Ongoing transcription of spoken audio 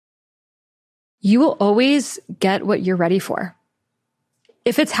you will always get what you're ready for.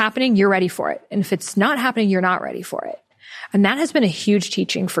 If it's happening, you're ready for it. And if it's not happening, you're not ready for it. And that has been a huge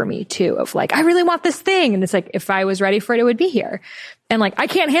teaching for me too, of like, I really want this thing. And it's like, if I was ready for it, it would be here. And like, I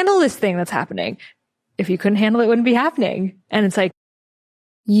can't handle this thing that's happening. If you couldn't handle it, it wouldn't be happening. And it's like,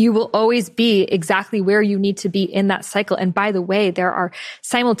 you will always be exactly where you need to be in that cycle. And by the way, there are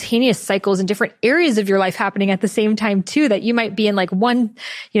simultaneous cycles in different areas of your life happening at the same time too, that you might be in like one,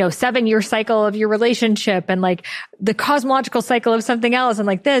 7-year cycle of your relationship and like the cosmological cycle of something else and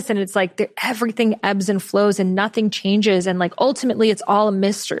like this. And it's like everything ebbs and flows and nothing changes. And like ultimately it's all a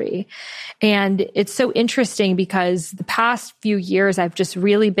mystery. And it's so interesting because the past few years, I've just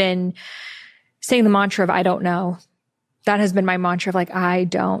really been saying the mantra of, I don't know. That has been my mantra of like, I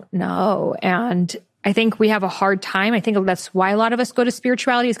don't know. And I think we have a hard time. I think that's why a lot of us go to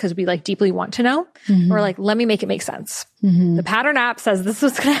spirituality is because we like deeply want to know. Mm-hmm. We're like, let me make it make sense. Mm-hmm. The pattern app says this is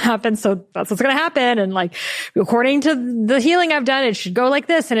what's going to happen. So that's what's going to happen. And like, according to the healing I've done, it should go like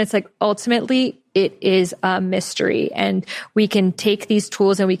this. And it's like, ultimately it is a mystery, and we can take these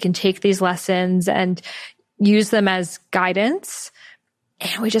tools and we can take these lessons and use them as guidance.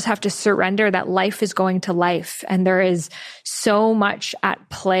 And we just have to surrender that life is going to life. And there is so much at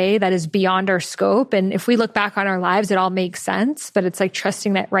play that is beyond our scope. And if we look back on our lives, it all makes sense. But it's like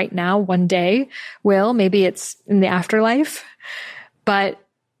trusting that right now, one day maybe it's in the afterlife. But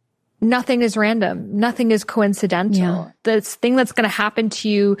nothing is random. Nothing is coincidental. Yeah. This thing that's going to happen to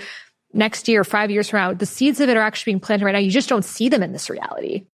you next year, 5 years from now, the seeds of it are actually being planted right now. You just don't see them in this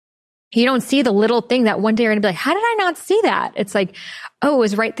reality. You don't see the little thing that one day you're going to be like, how did I not see that? It's like, oh, it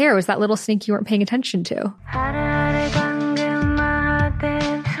was right there. It was that little snake you weren't paying attention to.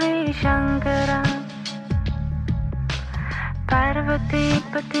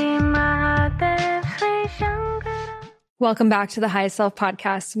 Welcome back to the Highest Self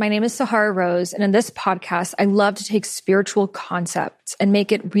Podcast. My name is Sahara Rose, and in this podcast, I love to take spiritual concepts and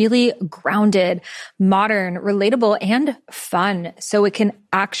make it really grounded, modern, relatable, and fun so it can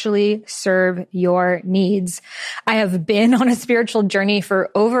actually serve your needs. I have been on a spiritual journey for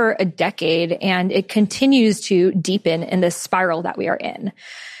over a decade, and it continues to deepen in this spiral that we are in.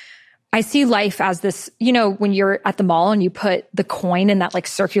 I see life as this, when you're at the mall and you put the coin in that like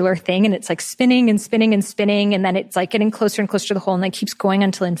circular thing and it's like spinning and spinning and spinning. And then it's like getting closer and closer to the hole and it keeps going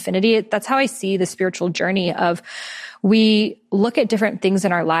until infinity. That's how I see the spiritual journey of we look at different things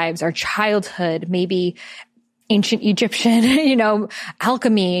in our lives, our childhood, maybe ancient Egyptian,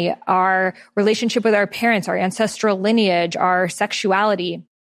 alchemy, our relationship with our parents, our ancestral lineage, our sexuality.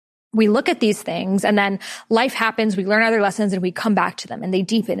 We look at these things and then life happens, we learn other lessons and we come back to them and they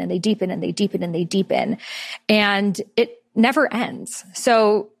deepen and they deepen and they deepen and they deepen. And it never ends.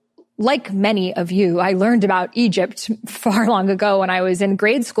 So like many of you, I learned about Egypt far long ago when I was in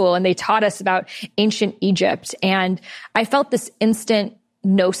grade school and they taught us about ancient Egypt. And I felt this instant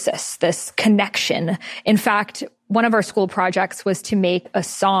gnosis, this connection. In fact, one of our school projects was to make a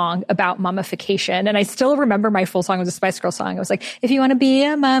song about mummification. And I still remember my full song was a Spice Girl song. It was like, if you want to be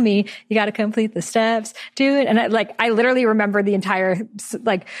a mummy, you got to complete the steps, do it. And I literally remember the entire,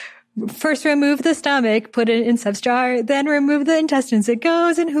 first remove the stomach, put it in Seb's jar, then remove the intestines. It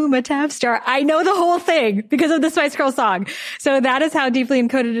goes in Humatav's jar. I know the whole thing because of the Spice Girl song. So that is how deeply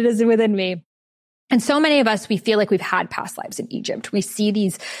encoded it is within me. And so many of us, we feel like we've had past lives in Egypt. We see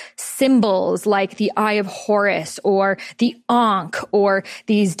these symbols like the Eye of Horus or the Ankh or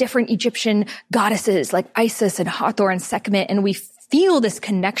these different Egyptian goddesses like Isis and Hathor and Sekhmet. And we feel this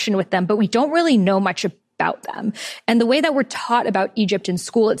connection with them, but we don't really know much about them. And the way that we're taught about Egypt in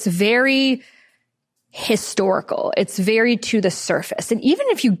school, it's very historical. It's very to the surface. And even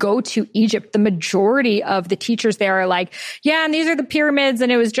if you go to Egypt, the majority of the teachers there are like, yeah, and these are the pyramids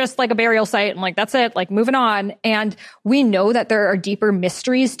and it was just like a burial site and like, that's it, like moving on. And we know that there are deeper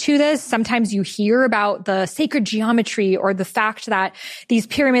mysteries to this. Sometimes you hear about the sacred geometry or the fact that these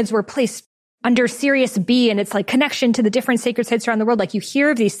pyramids were placed under Sirius B and it's like connection to the different sacred sites around the world. Like you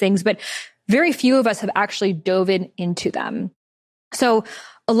hear of these things, but very few of us have actually dove into them. So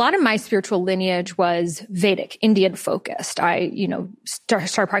a lot of my spiritual lineage was Vedic, Indian focused. I,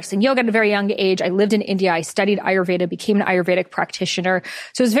 started practicing yoga at a very young age. I lived in India. I studied Ayurveda, became an Ayurvedic practitioner.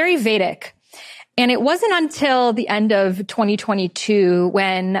 So it was very Vedic. And it wasn't until the end of 2022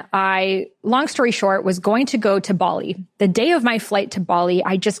 when long story short, was going to go to Bali. The day of my flight to Bali,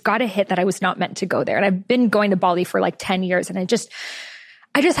 I just got a hit that I was not meant to go there. And I've been going to Bali for like 10 years. And I just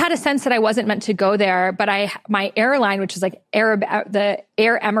had a sense that I wasn't meant to go there, but my airline, which is like the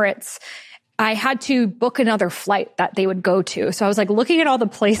Air Emirates, I had to book another flight that they would go to. So I was like looking at all the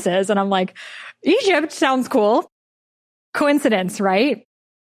places and I'm like, Egypt sounds cool. Coincidence, right?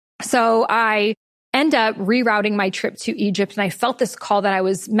 So I end up rerouting my trip to Egypt, and I felt this call that I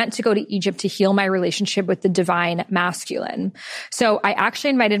was meant to go to Egypt to heal my relationship with the divine masculine. So I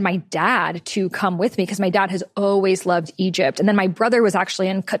actually invited my dad to come with me because my dad has always loved Egypt. And then my brother was actually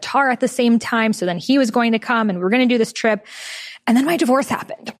in Qatar at the same time. So then he was going to come and we were going to do this trip. And then my divorce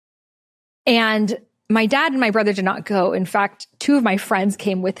happened. And my dad and my brother did not go. In fact, two of my friends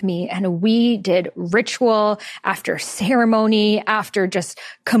came with me and we did ritual after ceremony, after just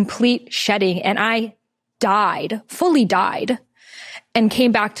complete shedding. And I died, fully died, and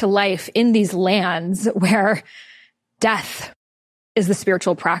came back to life in these lands where death is the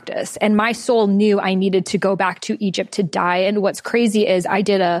spiritual practice. And my soul knew I needed to go back to Egypt to die. And what's crazy is I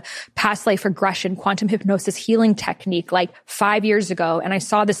did a past life regression quantum hypnosis healing technique like 5 years ago. And I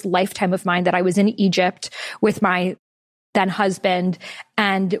saw this lifetime of mine that I was in Egypt with my then husband.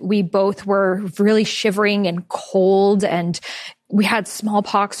 And we both were really shivering and cold, and we had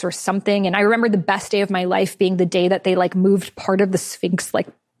smallpox or something. And I remember the best day of my life being the day that they like moved part of the Sphinx like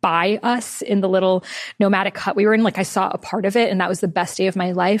by us in the little nomadic hut we were in. Like I saw a part of it, and that was the best day of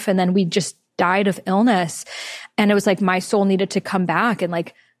my life. And then we just died of illness. And it was like my soul needed to come back and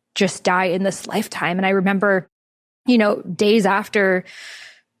like just die in this lifetime. And I remember, days after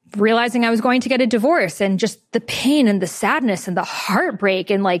realizing I was going to get a divorce, and just the pain and the sadness and the heartbreak.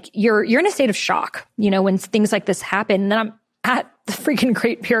 And like, you're in a state of shock, when things like this happen. And then I'm at the freaking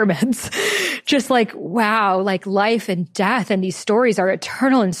Great Pyramids, just like, wow, like life and death and these stories are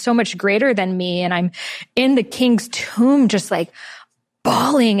eternal and so much greater than me. And I'm in the king's tomb, just like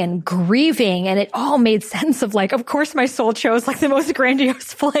bawling and grieving. And it all made sense of like, of course my soul chose like the most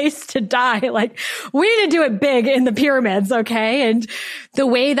grandiose place to die. Like we need to do it big in the pyramids. Okay. And the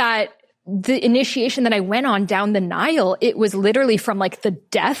way that the initiation that I went on down the Nile, it was literally from like the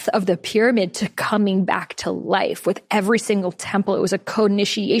death of the pyramid to coming back to life with every single temple. It was a code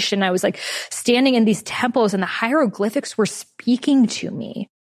initiation. I was like standing in these temples and the hieroglyphics were speaking to me.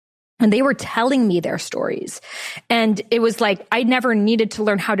 And they were telling me their stories. And it was like, I never needed to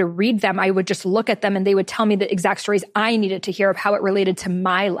learn how to read them. I would just look at them and they would tell me the exact stories I needed to hear of how it related to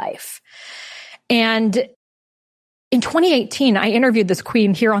my life. And in 2018, I interviewed this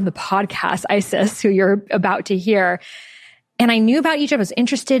queen here on the podcast, Isis, who you're about to hear. And I knew about Egypt, I was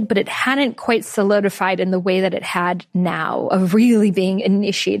interested, but it hadn't quite solidified in the way that it had now of really being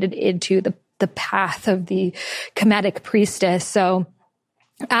initiated into the path of the Kemetic priestess. So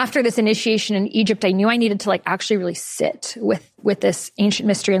after this initiation in Egypt, I knew I needed to like actually really sit with this ancient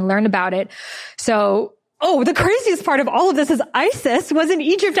mystery and learn about it. So the craziest part of all of this is Isis was in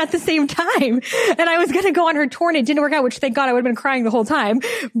Egypt at the same time. And I was going to go on her tour and it didn't work out, which thank God I would have been crying the whole time.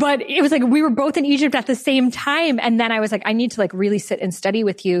 But it was like we were both in Egypt at the same time. And then I was like, I need to like really sit and study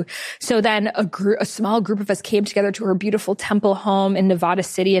with you. So then a small group of us came together to her beautiful temple home in Nevada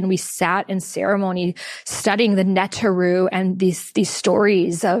City. And we sat in ceremony studying the Neteru and these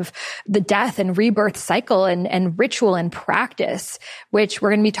stories of the death and rebirth cycle and ritual and practice, which we're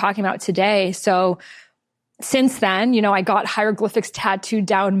going to be talking about today. So since then, I got hieroglyphics tattooed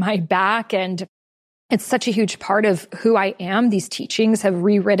down my back, and it's such a huge part of who I am. These teachings have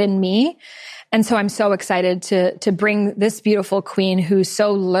rewritten me. And so I'm so excited to bring this beautiful queen who's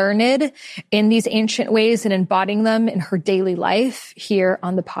so learned in these ancient ways and embodying them in her daily life here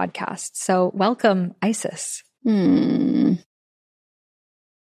on the podcast. So welcome, Isis. Thank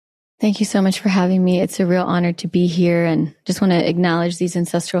you so much for having me. It's a real honor to be here, and just want to acknowledge these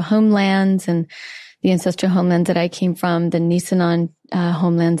ancestral homelands and the ancestral homelands that I came from, the Nisenan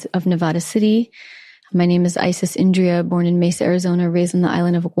homelands of Nevada City. My name is Isis Indriya, born in Mesa, Arizona, raised on the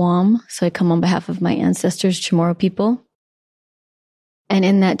island of Guam. So I come on behalf of my ancestors, Chamorro people. And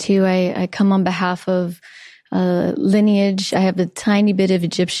in that too, I come on behalf of lineage. I have a tiny bit of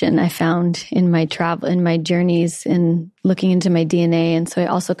Egyptian I found in my travel, in my journeys, in looking into my DNA. And so I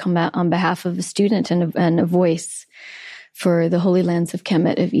also come out on behalf of a student and a voice for the Holy Lands of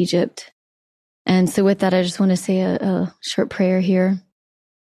Kemet of Egypt. And so with that, I just want to say a short prayer here.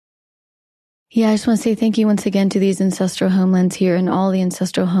 I just want to say thank you once again to these ancestral homelands here and all the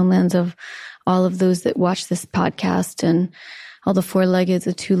ancestral homelands of all of those that watch this podcast, and all the four-legged,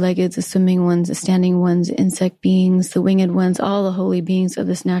 the two-legged, the swimming ones, the standing ones, the insect beings, the winged ones, all the holy beings of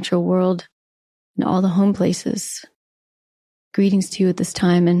this natural world, and all the home places. Greetings to you at this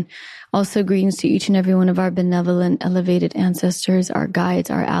time, and also greetings to each and every one of our benevolent, elevated ancestors, our guides,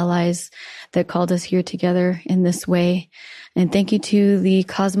 our allies that called us here together in this way. And thank you to the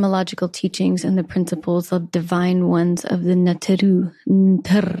cosmological teachings and the principles of divine ones of the Neteru,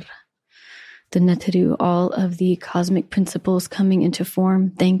 all of the cosmic principles coming into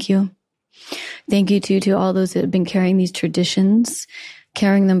form. Thank you. Thank you to all those that have been carrying these traditions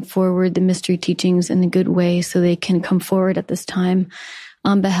carrying them forward, the mystery teachings in a good way so they can come forward at this time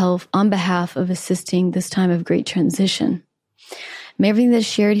on behalf of assisting this time of great transition. May everything that's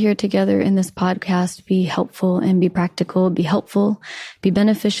shared here together in this podcast be helpful and be practical, be helpful, be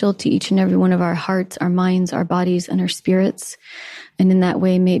beneficial to each and every one of our hearts, our minds, our bodies, and our spirits. And in that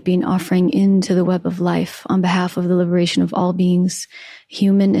way, may it be an offering into the web of life on behalf of the liberation of all beings,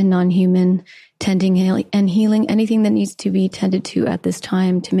 human and non-human, tending and healing anything that needs to be tended to at this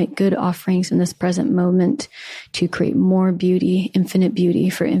time to make good offerings in this present moment to create more beauty, infinite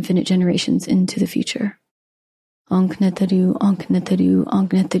beauty for infinite generations into the future. Ankh Netaru, Ankh Netaru,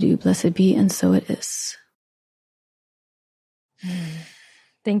 Ankh Netaru, blessed be, and so it is.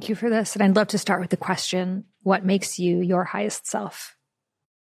 Thank you for this. And I'd love to start with the question, what makes you your highest self?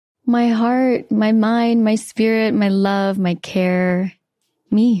 My heart, my mind, my spirit, my love, my care,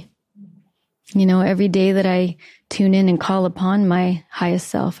 me. You know, every day that I tune in and call upon my highest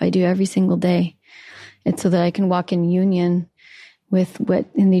self, I do every single day. It's so that I can walk in union with what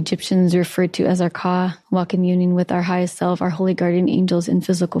in the Egyptians referred to as our Ka, walk in union with our highest self, our holy guardian angels in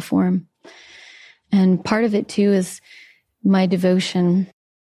physical form. And part of it too is my devotion,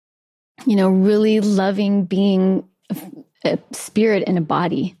 you know, really loving being a spirit in a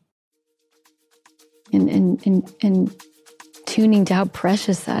body and tuning to how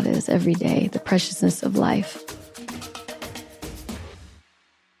precious that is every day, the preciousness of life.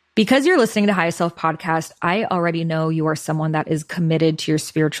 Because you're listening to High Self Podcast, I already know you are someone that is committed to your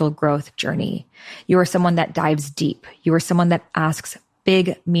spiritual growth journey. You are someone that dives deep. You are someone that asks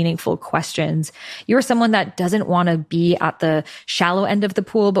big, meaningful questions. You are someone that doesn't want to be at the shallow end of the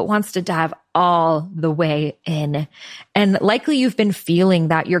pool, but wants to dive all the way in. And likely you've been feeling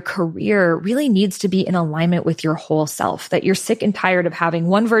that your career really needs to be in alignment with your whole self, that you're sick and tired of having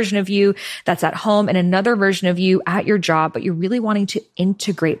one version of you that's at home and another version of you at your job, but you're really wanting to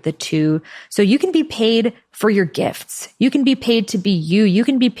integrate the two so you can be paid for your gifts. You can be paid to be you. You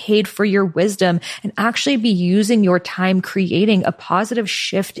can be paid for your wisdom and actually be using your time creating a positive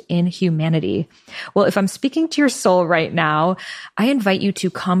shift in humanity. Well, if I'm speaking to your soul right now, I invite you to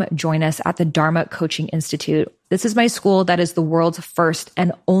come join us at the Dharma Coaching Institute. This is my school that is the world's first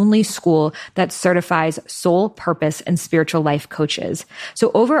and only school that certifies soul, purpose, and spiritual life coaches. So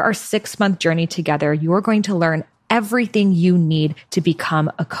over our 6-month journey together, you're going to learn everything you need to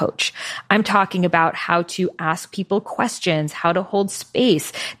become a coach. I'm talking about how to ask people questions, how to hold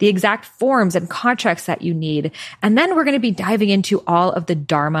space, the exact forms and contracts that you need. And then we're going to be diving into all of the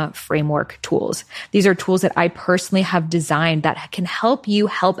Dharma framework tools. These are tools that I personally have designed that can help you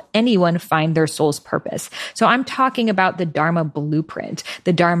help anyone find their soul's purpose. So I'm talking about the Dharma blueprint,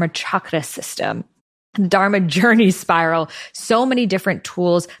 the Dharma chakra system, Dharma journey spiral, so many different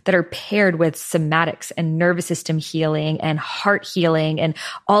tools that are paired with somatics and nervous system healing and heart healing and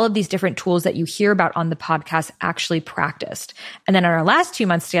all of these different tools that you hear about on the podcast actually practiced. And then in our last 2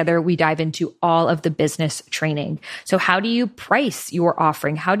 months together, we dive into all of the business training. So how do you price your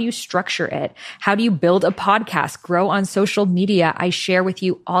offering? How do you structure it? How do you build a podcast, grow on social media? I share with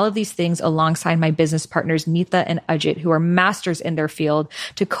you all of these things alongside my business partners, Neetha and Ajit, who are masters in their field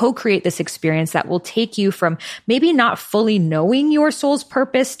to co-create this experience that will take you from maybe not fully knowing your soul's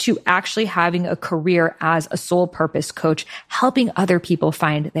purpose to actually having a career as a soul purpose coach, helping other people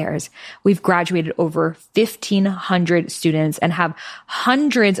find theirs. We've graduated over 1,500 students and have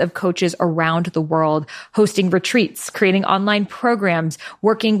hundreds of coaches around the world hosting retreats, creating online programs,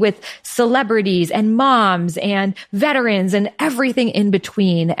 working with celebrities and moms and veterans and everything in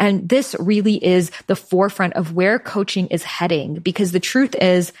between. And this really is the forefront of where coaching is heading, because the truth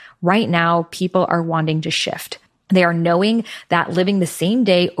is right now, people are wanting to shift. They are knowing that living the same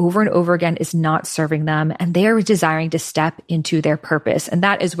day over and over again is not serving them, and they are desiring to step into their purpose. And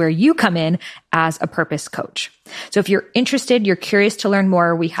that is where you come in as a purpose coach. So if you're interested, you're curious to learn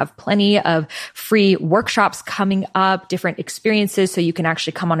more, we have plenty of free workshops coming up, different experiences, so you can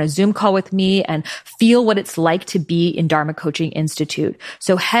actually come on a Zoom call with me and feel what it's like to be in Dharma Coaching Institute.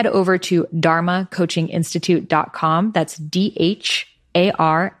 So head over to dharmacoachinginstitute.com. That's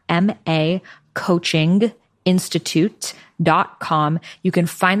DHARMA Coaching Institute.com. You can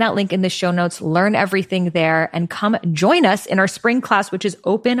find that link in the show notes, learn everything there, and come join us in our spring class, which is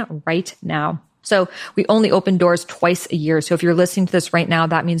open right now. So we only open doors twice a year. So if you're listening to this right now,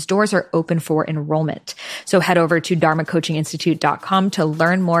 that means doors are open for enrollment. So head over to dharmacoachinginstitute.com to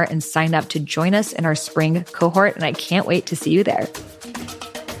learn more and sign up to join us in our spring cohort. And I can't wait to see you there.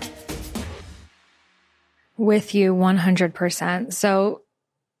 With you 100%. So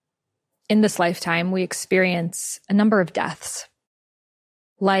in this lifetime, we experience a number of deaths.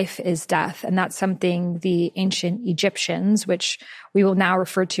 life is death. And that's something the ancient Egyptians, which we will now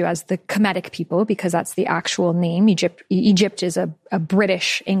refer to as the Kemetic people, because that's the actual name. Egypt is a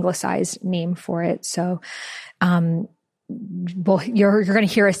British anglicized name for it. So, well, you're going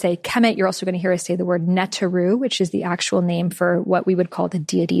to hear us say Kemet. You're also going to hear us say the word Neteru, which is the actual name for what we would call the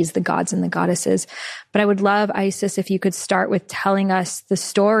deities, the gods and the goddesses. But I would love, Isis, if you could start with telling us the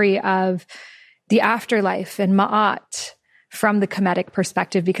story of the afterlife and Ma'at from the Kemetic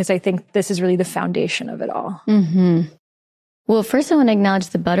perspective, because I think this is really the foundation of it all. Mm-hmm. Well, first I want to acknowledge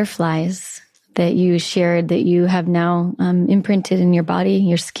the butterflies that you shared, that you have now imprinted in your body,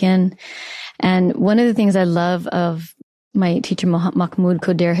 your skin. And one of the things I love of my teacher Mahmoud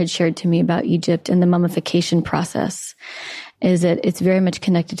Koder had shared to me about Egypt and the mummification process is that it's very much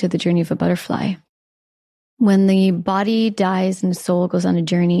connected to the journey of a butterfly. When the body dies and the soul goes on a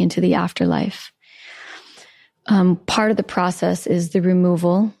journey into the afterlife, part of the process is the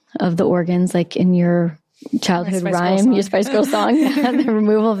removal of the organs, like in your childhood rhyme, your Spice Girl song, the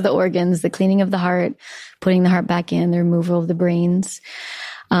removal of the organs, the cleaning of the heart, putting the heart back in, the removal of the brains,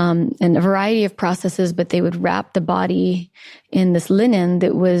 and a variety of processes, but they would wrap the body in this linen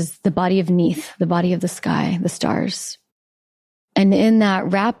that was the body of Neith, the body of the sky, the stars. And in that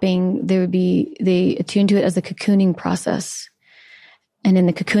wrapping, they attuned to it as a cocooning process. And in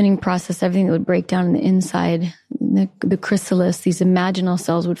the cocooning process, everything that would break down on the inside, the chrysalis, these imaginal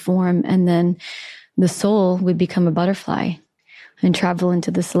cells would form, and then the soul would become a butterfly and travel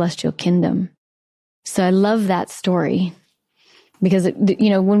into the celestial kingdom. So I love that story because,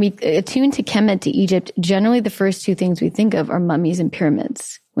 when we attune to Kemet, to Egypt, generally the first two things we think of are mummies and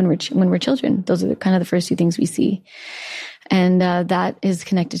pyramids when we're children. Those are kind of the first two things we see. And that is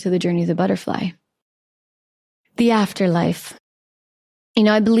connected to the journey of the butterfly. The afterlife.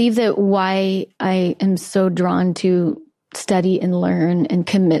 I believe that why I am so drawn to study and learn and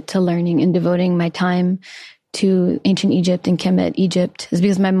commit to learning and devoting my time to ancient Egypt and Kemet Egypt is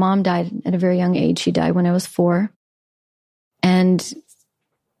because my mom died at a very young age. She died when I was 4. And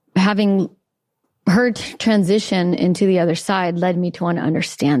having her transition into the other side led me to want to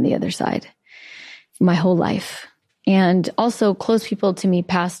understand the other side my whole life. And also close people to me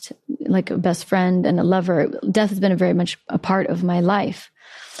passed, like a best friend and a lover. Death has been very much a part of my life.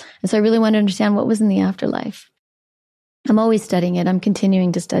 And so I really want to understand what was in the afterlife. I'm always studying it. I'm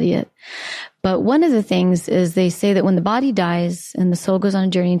continuing to study it. But one of the things is they say that when the body dies and the soul goes on a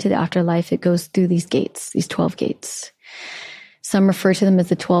journey into the afterlife, it goes through these gates, these 12 gates. Some refer to them as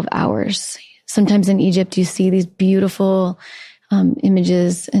the 12 hours. Sometimes in Egypt, you see these beautiful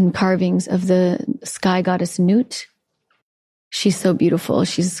images and carvings of the sky goddess Nut. She's so beautiful.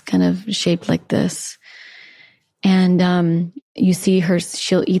 She's kind of shaped like this. And you see her,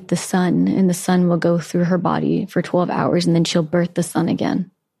 she'll eat the sun, and the sun will go through her body for 12 hours, and then she'll birth the sun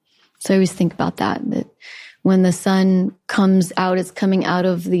again. So I always think about that when the sun comes out, it's coming out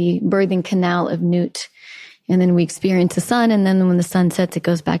of the birthing canal of Nut. And then we experience the sun, and then when the sun sets, it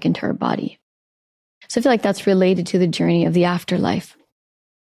goes back into our body. So I feel like that's related to the journey of the afterlife.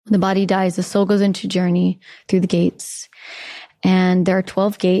 When the body dies, the soul goes into journey through the gates. And there are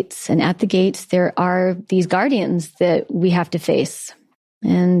 12 gates, and at the gates, there are these guardians that we have to face.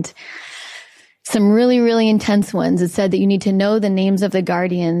 And some really, really intense ones. It said that you need to know the names of the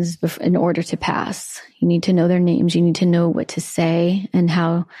guardians in order to pass. You need to know their names. You need to know what to say and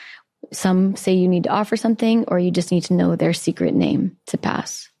how. Some say you need to offer something, or you just need to know their secret name to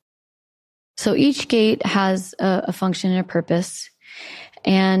pass. So each gate has a function and a purpose.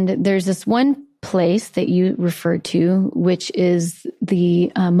 And there's this one place that you referred to, which is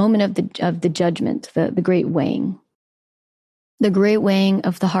the moment of the judgment, the great weighing. The great weighing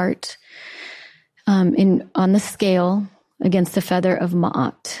of the heart on the scale against the feather of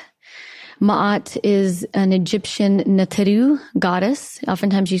Ma'at. Ma'at is an Egyptian Neteru goddess.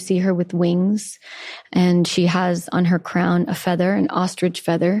 Oftentimes you see her with wings, and she has on her crown a feather, an ostrich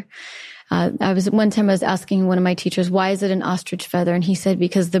feather. One time I was asking one of my teachers, why is it an ostrich feather? And he said,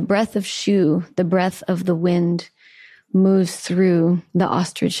 because the breath of Shu, the breath of the wind, moves through the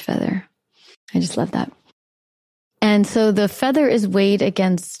ostrich feather. I just love that. And so the feather is weighed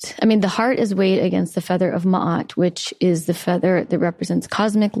the heart is weighed against the feather of Ma'at, which is the feather that represents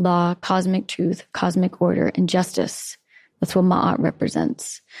cosmic law, cosmic truth, cosmic order, and justice. That's what Ma'at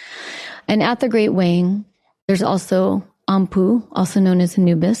represents. And at the great weighing, there's also Ampu, also known as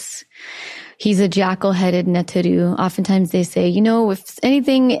Anubis. He's a jackal-headed Neteru. Oftentimes they say, if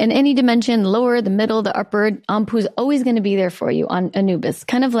anything in any dimension, lower, the middle, the upper, Ampu's always going to be there for you on Anubis.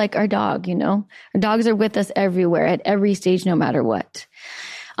 Kind of like our dog, Our dogs are with us everywhere, at every stage, no matter what.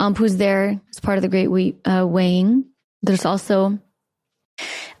 Ampu's there as part of the great weighing. There's also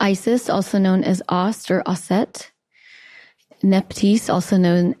Isis, also known as Ost or Osset. Nephthys, also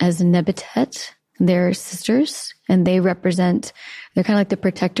known as Nebutet. They're sisters, and they're kind of like the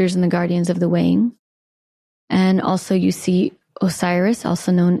protectors and the guardians of the weighing. And also you see Osiris,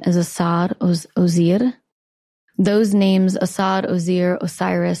 also known as Asad, Ozir. Those names, Asad, Ozir,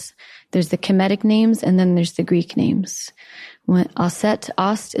 Osiris, there's the Kemetic names, and then there's the Greek names.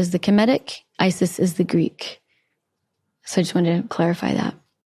 Ost is the Kemetic, Isis is the Greek. So I just wanted to clarify that.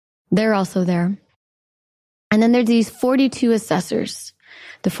 They're also there. And then there's these 42 assessors,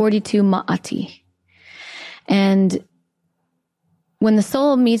 the 42 Ma'ati. And when the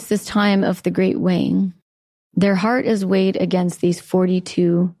soul meets this time of the great weighing, their heart is weighed against these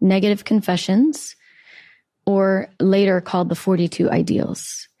 42 negative confessions, or later called the 42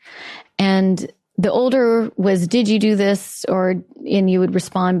 ideals. And the older was, did you do this? And you would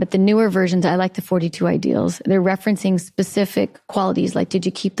respond, but the newer versions, I like the 42 ideals. They're referencing specific qualities, like, did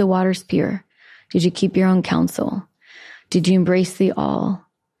you keep the waters pure? Did you keep your own counsel? Did you embrace the all?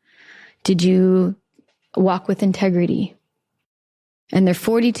 Did you walk with integrity? And there are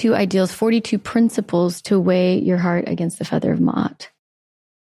 42 ideals, 42 principles to weigh your heart against the feather of Ma'at.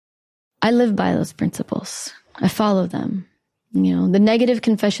 I live by those principles. I follow them. You know, the negative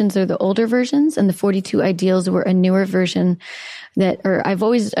confessions are the older versions, and the 42 ideals were a newer version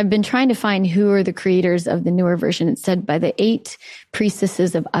I've been trying to find who are the creators of the newer version. It's said by the 8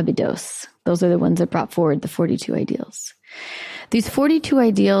 priestesses of Abydos. Those are the ones that brought forward the 42 ideals. These 42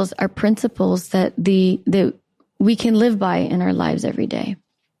 ideals are principles that we can live by in our lives every day.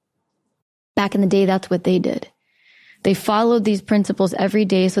 Back in the day, that's what they did. They followed these principles every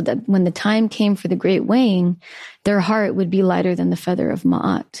day so that when the time came for the great weighing, their heart would be lighter than the feather of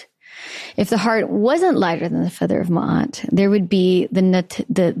Ma'at. If the heart wasn't lighter than the feather of Ma'at, there would be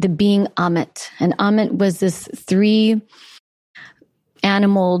the being Amet. And Amet was this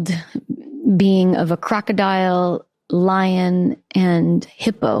 3-animaled being of a crocodile, lion, and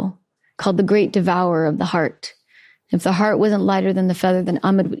hippo, called the great devourer of the heart. If the heart wasn't lighter than the feather, then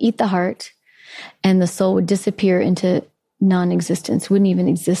Amet would eat the heart, and the soul would disappear into non-existence, wouldn't even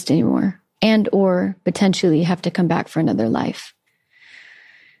exist anymore, or potentially have to come back for another life.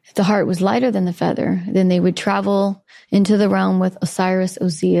 If the heart was lighter than the feather, then they would travel into the realm with Osiris,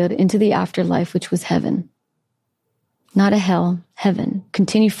 Osir, into the afterlife, which was heaven. Not a hell, heaven.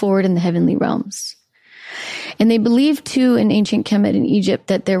 Continue forward in the heavenly realms. And they believed too in ancient Kemet in Egypt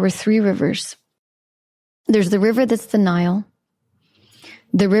that there were 3 rivers. There's the river that's the Nile,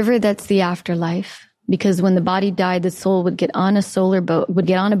 the river that's the afterlife, because when the body died, the soul would get on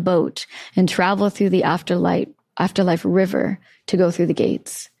a boat and travel through the afterlife river to go through the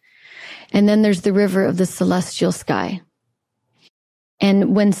gates. And then there's the river of the celestial sky.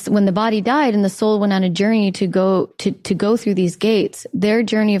 And when the body died and the soul went on a journey to go through these gates, their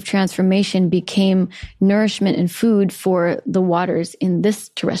journey of transformation became nourishment and food for the waters in this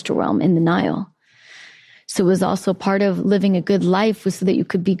terrestrial realm, in the Nile. So it was also part of living a good life, was so that you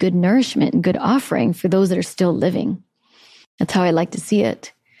could be good nourishment and good offering for those that are still living. That's how I like to see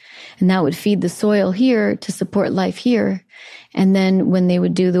it. And that would feed the soil here to support life here. And then when they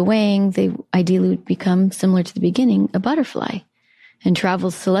would do the weighing, they ideally would become, similar to the beginning, a butterfly and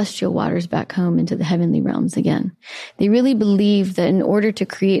travel celestial waters back home into the heavenly realms again. They really believed that in order to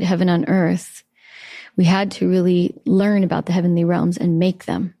create heaven on earth, we had to really learn about the heavenly realms and make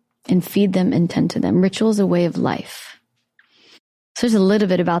them and feed them and tend to them. Ritual is a way of life. So there's a little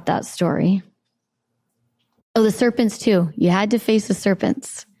bit about that story. Oh, the serpents too. You had to face the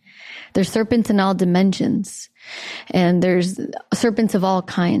serpents. There's serpents in all dimensions, and there's serpents of all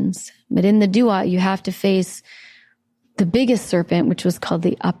kinds. But in the Duat, you have to face the biggest serpent, which was called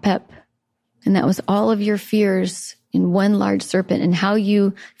the Apep. And that was all of your fears in one large serpent, and how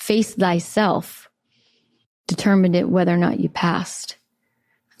you faced thyself determined it whether or not you passed.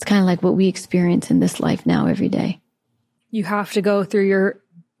 It's kind of like what we experience in this life now every day. You have to go through your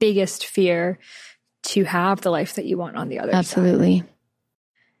biggest fear to have the life that you want on the other side. Absolutely.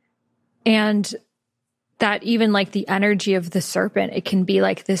 And that even like the energy of the serpent, it can be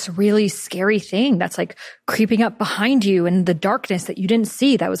like this really scary thing that's like creeping up behind you in the darkness that you didn't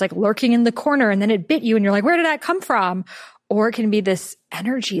see, that was like lurking in the corner, and then it bit you and you're like, where did that come from? Or it can be this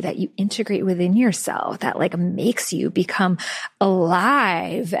energy that you integrate within yourself that like makes you become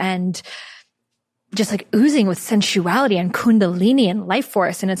alive and just like oozing with sensuality and kundalini and life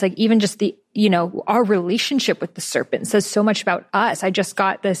force. And it's like even just the, our relationship with the serpent says so much about us. I just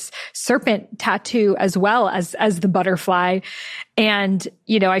got this serpent tattoo as well as the butterfly. And,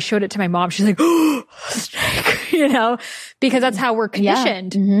 I showed it to my mom. She's like, oh, snake, because that's how we're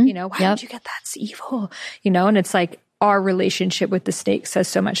conditioned. Yeah. Mm-hmm. Why did you get that? It's evil, and it's like, our relationship with the snake says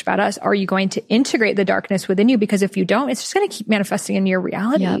so much about us. Are you going to integrate the darkness within you? Because if you don't, it's just going to keep manifesting in your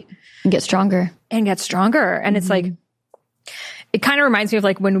reality. Yep. And get stronger. And it's like, it kind of reminds me of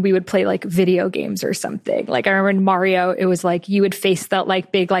like when we would play like video games or something. Like I remember in Mario, it was like you would face that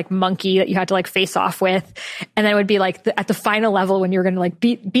like big like monkey that you had to like face off with. And then it would be like at the final level when you're going to like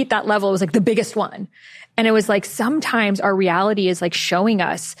beat that level, it was like the biggest one. And it was like sometimes our reality is like showing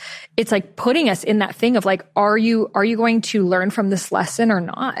us, it's like putting us in that thing of like, are you going to learn from this lesson or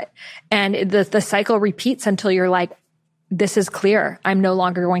not? And the cycle repeats until you're like, this is clear. I'm no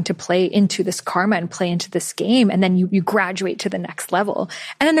longer going to play into this karma and play into this game. And then you graduate to the next level.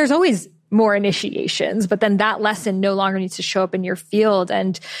 And then there's always more initiations, but then that lesson no longer needs to show up in your field.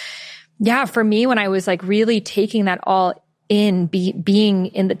 And yeah, for me, when I was like really taking that all in, being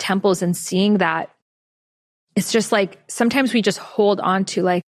in the temples and seeing that, it's just like, sometimes we just hold on to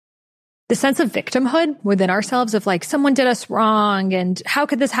like the sense of victimhood within ourselves of like, someone did us wrong and how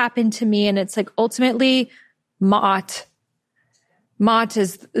could this happen to me? And it's like, ultimately, Ma'at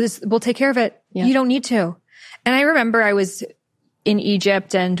is we'll take care of it. Yeah. You don't need to. And I remember I was in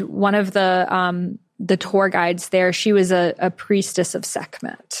Egypt and one of the tour guides there, she was a priestess of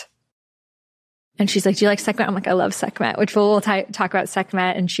Sekhmet. And she's like, do you like Sekhmet? I'm like, I love Sekhmet, which we'll talk about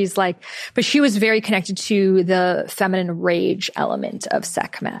Sekhmet. And she's like, but she was very connected to the feminine rage element of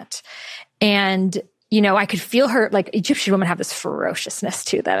Sekhmet. And you know, I could feel her, like Egyptian women have this ferociousness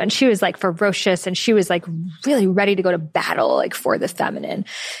to them. And she was like ferocious and she was like really ready to go to battle, like for the feminine.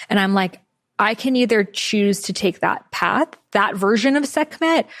 And I'm like, I can either choose to take that path, that version of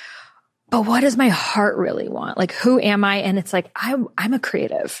Sekhmet, but what does my heart really want? Like, who am I? And it's like, I'm a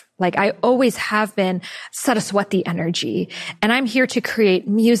creative. Like I always have been Saraswati energy. And I'm here to create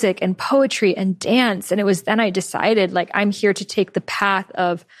music and poetry and dance. And it was then I decided like, I'm here to take the path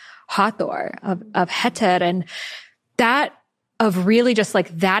of Hathor, of Heter, and that of really just like,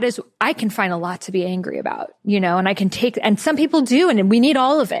 that is, I can find a lot to be angry about, you know, and I can take, and some people do, and we need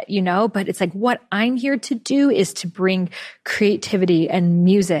all of it, you know, but it's like, what I'm here to do is to bring creativity and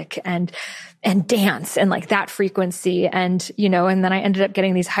music and dance and like that frequency. And, you know, and then I ended up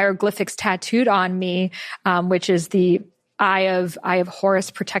getting these hieroglyphics tattooed on me, which is the Eye of Horus,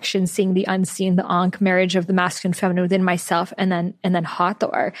 protection, seeing the unseen, the Ankh, marriage of the masculine and feminine within myself, and then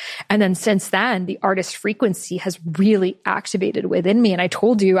Hathor. And then since then, the artist frequency has really activated within me. And I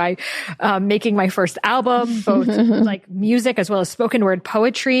told you, making my first album, both like music as well as spoken word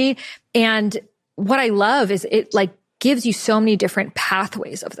poetry. And what I love is it like gives you so many different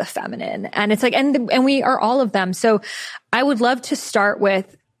pathways of the feminine. And it's like, and we are all of them. So I would love to start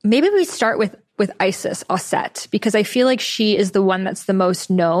with, maybe we start with Isis, Osset, because I feel like she is the one that's the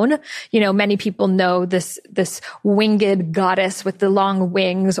most known. You know, many people know this winged goddess with the long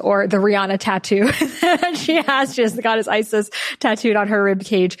wings, or the Rihanna tattoo that she has. She has the goddess Isis tattooed on her rib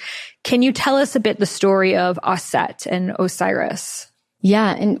cage. Can you tell us a bit the story of Osset and Osiris?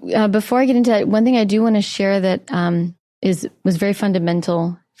 Yeah. And before I get into that, one thing I do want to share that was very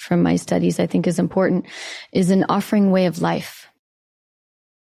fundamental from my studies, I think is important, is an offering way of life.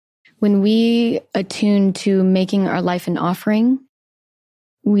 When we attune to making our life an offering,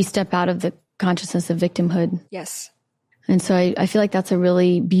 we step out of the consciousness of victimhood. Yes. And so I feel like that's a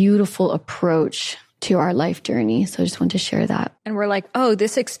really beautiful approach to our life journey. So I just want to share that. And we're like, oh,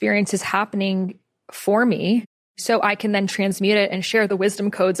 this experience is happening for me, so I can then transmute it and share the wisdom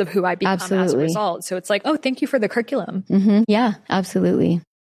codes of who I become as a result. So it's like, oh, thank you for the curriculum. Mm-hmm. Yeah, absolutely.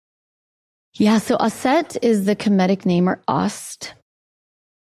 Yeah, so Osset is the Kemetic name, or Ost.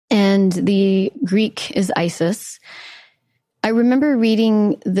 And the Greek is Isis. I remember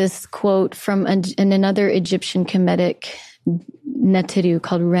reading this quote from another Egyptian Kemetic Neteru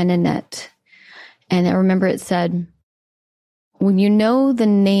called Renenet. And I remember it said, when you know the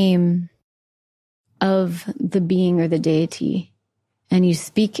name of the being or the deity, and you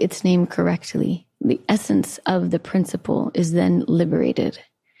speak its name correctly, the essence of the principle is then liberated.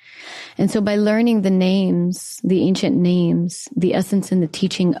 And so by learning the names, the ancient names, the essence and the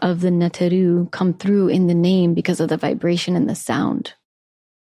teaching of the Neteru come through in the name because of the vibration and the sound.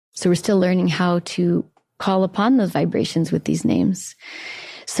 So we're still learning how to call upon those vibrations with these names.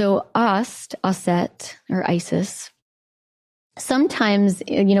 So Osset, or Isis, sometimes,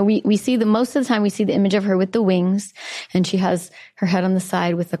 you know, we see most of the time we see the image of her with the wings, and she has her head on the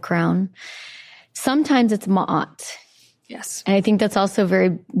side with a crown. Sometimes it's Ma'at. Yes. And I think that's also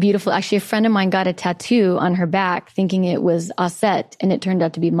very beautiful. Actually, a friend of mine got a tattoo on her back thinking it was Osset, and it turned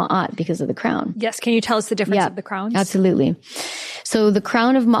out to be Ma'at because of the crown. Yes. Can you tell us the difference of the crowns? Absolutely. So the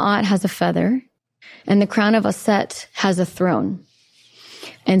crown of Ma'at has a feather, and the crown of Osset has a throne.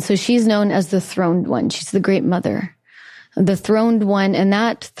 And so she's known as the throned one. She's the great mother. the throned one. And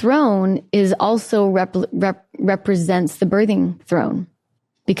that throne is also represents the birthing throne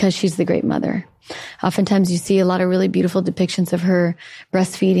because she's the great mother. Oftentimes you see a lot of really beautiful depictions of her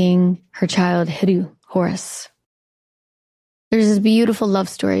breastfeeding her child, Heru, Horus. There's this beautiful love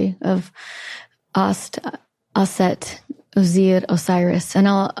story of Ast, Aset, Osir, Osiris. And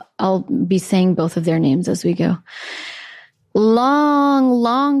I'll be saying both of their names as we go.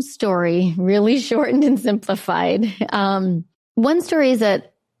 Long story, really shortened and simplified. One story is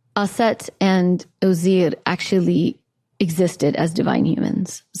that Aset and Osir actually existed as divine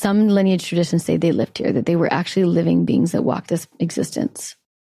humans. Some lineage traditions say they lived here, that they were actually living beings that walked this existence.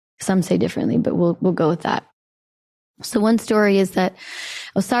 Some say differently, but we'll go with that. So one story is that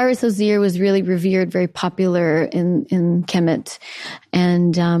Osiris Osir was really revered, very popular in Kemet,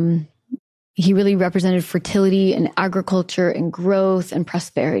 and he really represented fertility and agriculture and growth and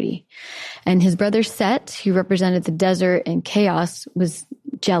prosperity. And his brother Set, who represented the desert and chaos, was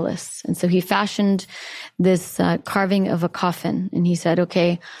jealous. And so he fashioned this carving of a coffin. And he said,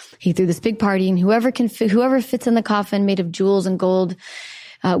 okay, he threw this big party, and whoever fits in the coffin made of jewels and gold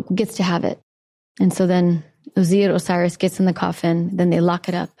gets to have it. And so then Osiris gets in the coffin, then they lock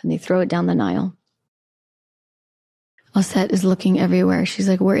it up and they throw it down the Nile. Aset is looking everywhere. She's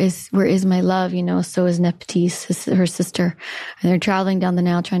like, where is my love? So is Nephthys, her sister. And they're traveling down the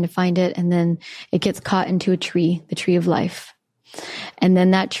Nile trying to find it. And then it gets caught into a tree, the tree of life. And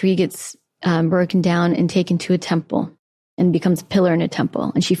then that tree gets broken down and taken to a temple and becomes a pillar in a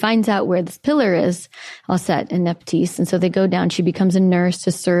temple. And she finds out where this pillar is, Aset and Nephthys. And so they go down. She becomes a nurse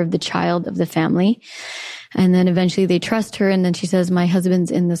to serve the child of the family. And then eventually they trust her. And then she says, my husband's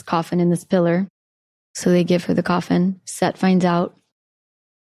in this coffin, in this pillar. So they give her the coffin. Set finds out.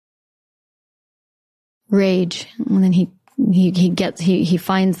 Rage. And then he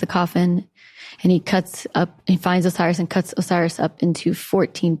finds the coffin, and he finds Osiris and cuts Osiris up into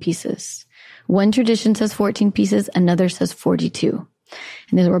 14 pieces. One tradition says 14 pieces, another says 42.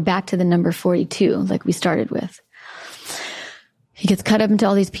 And then we're back to the number 42, like we started with. He gets cut up into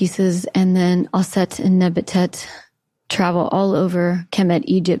all these pieces, and then Aset and Nebetet travel all over Kemet,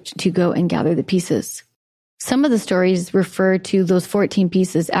 Egypt, to go and gather the pieces. Some of the stories refer to those 14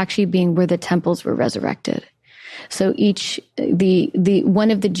 pieces actually being where the temples were resurrected. So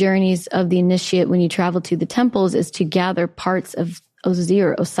one of the journeys of the initiate when you travel to the temples is to gather parts of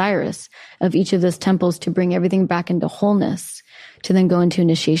Osiris, of each of those temples, to bring everything back into wholeness, to then go into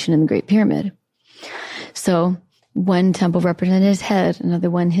initiation in the Great Pyramid. So one temple represented his head, another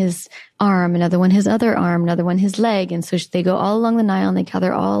one his arm, another one his other arm, another one his leg. And so they go all along the Nile and they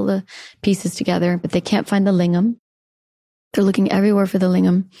gather all the pieces together, but they can't find the lingam. They're looking everywhere for the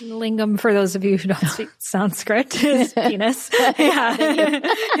lingam. Lingam, for those of you who don't speak Sanskrit, is penis. Yeah.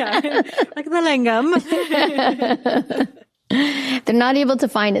 Yeah. Like the lingam. They're not able to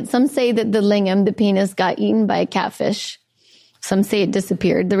find it. Some say that the lingam, the penis, got eaten by a catfish. Some say it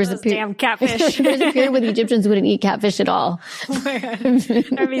disappeared. There was damn catfish. There was a period where the Egyptians wouldn't eat catfish at all.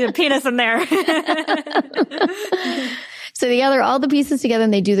 There'd be a penis in there. So they gather all the pieces together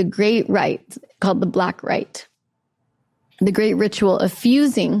and they do the great rite called the Black Rite. The great ritual of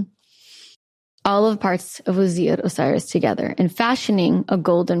fusing all of parts of Osiris together and fashioning a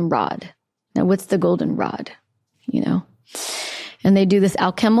golden rod. Now, what's the golden rod? And they do this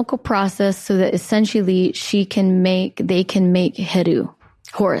alchemical process so that essentially they can make Heru,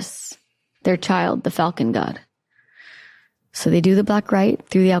 Horus, their child, the falcon god. So they do the Black Rite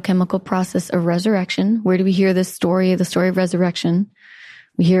through the alchemical process of resurrection. Where do we hear this story, the story of resurrection?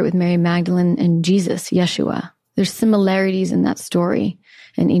 We hear it with Mary Magdalene and Jesus, Yeshua. There's similarities in that story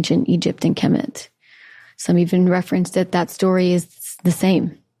in ancient Egypt and Kemet. Some even referenced that story is the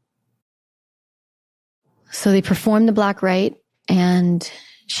same. So they perform the Black Rite, and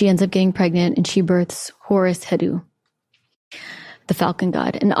she ends up getting pregnant, and she births Horus Heru, the falcon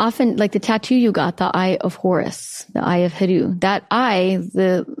god. And often, like the tattoo you got, the eye of Horus, the eye of Heru, that eye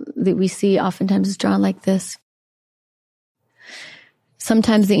that we see oftentimes is drawn like this.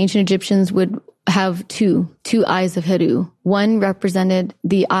 Sometimes the ancient Egyptians would have two eyes of Heru. One represented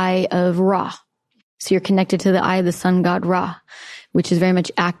the eye of Ra. So you're connected to the eye of the sun god Ra, which is very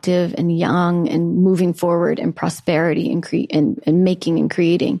much active and young and moving forward and prosperity and making and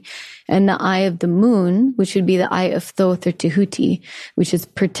creating. And the eye of the moon, which would be the eye of Thoth or Tehuti, which is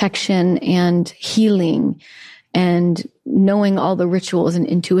protection and healing and knowing all the rituals and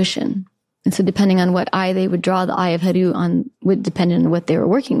intuition. And so depending on what eye they would draw the eye of Heru on would depend on what they were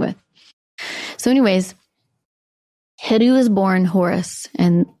working with. So anyways, Heru is born Horus,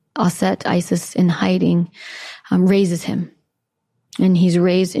 and Aset, Isis in hiding, raises him. And he's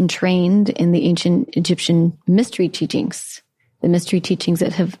raised and trained in the ancient Egyptian mystery teachings, the mystery teachings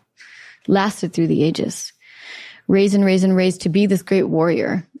that have lasted through the ages. Raised and raised and raised to be this great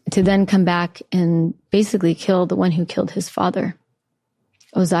warrior, to then come back and basically kill the one who killed his father,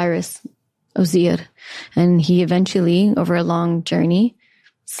 Osiris. And he eventually, over a long journey,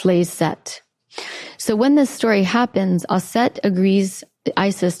 slays Set. So when this story happens, Set agrees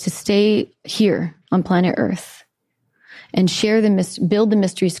Isis to stay here on planet Earth and build the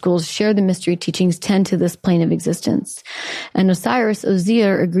mystery schools, share the mystery teachings, tend to this plane of existence. And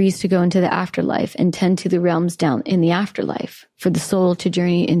Osir agrees to go into the afterlife and tend to the realms down in the afterlife for the soul to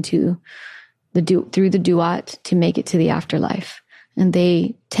journey into through the duat to make it to the afterlife. And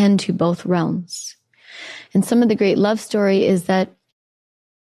they tend to both realms. And some of the great love story is that,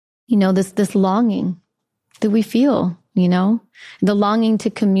 this longing that we feel, the longing to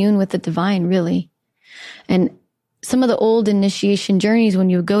commune with the divine, really. And some of the old initiation journeys, when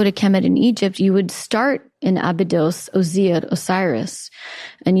you would go to Kemet in Egypt, you would start in Abydos, Osiris,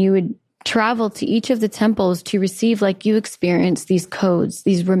 and you would travel to each of the temples to receive, like you experience, these codes,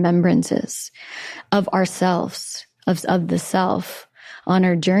 these remembrances of ourselves, of the self on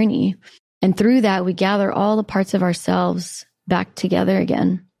our journey. And through that, we gather all the parts of ourselves back together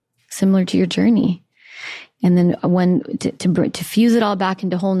again, similar to your journey. And then to fuse it all back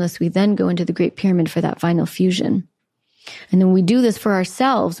into wholeness, we then go into the Great Pyramid for that final fusion. And then we do this for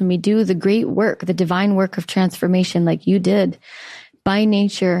ourselves, when we do the great work, the divine work of transformation like you did. By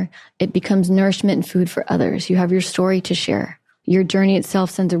nature, it becomes nourishment and food for others. You have your story to share. Your journey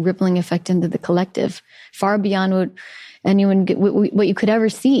itself sends a rippling effect into the collective, far beyond what you could ever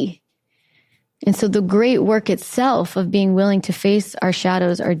see. And so the great work itself of being willing to face our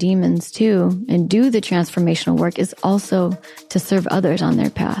shadows, our demons too, and do the transformational work is also to serve others on their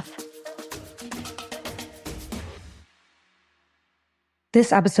path.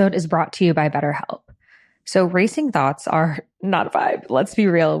 This episode is brought to you by BetterHelp. So racing thoughts are not a vibe. Let's be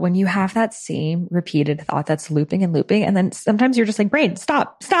real. When you have that same repeated thought that's looping and looping, and then sometimes you're just like, brain,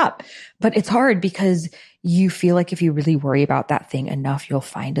 stop. But it's hard because you feel like if you really worry about that thing enough, you'll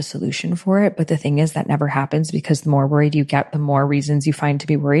find a solution for it. But the thing is that never happens, because the more worried you get, the more reasons you find to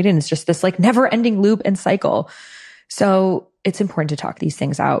be worried. And it's just this like never ending loop and cycle. So it's important to talk these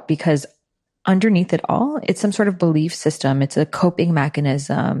things out, because underneath it all, it's some sort of belief system. It's a coping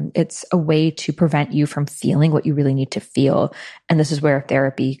mechanism. It's a way to prevent you from feeling what you really need to feel. And this is where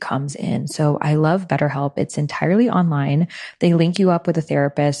therapy comes in. So I love BetterHelp. It's entirely online. They link you up with a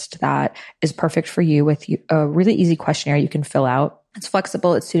therapist that is perfect for you with a really easy questionnaire you can fill out. It's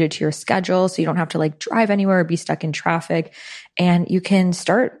flexible. It's suited to your schedule. So you don't have to like drive anywhere or be stuck in traffic. And you can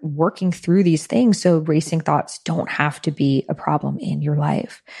start working through these things so racing thoughts don't have to be a problem in your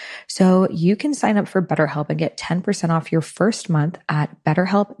life. So you can sign up for BetterHelp and get 10% off your first month at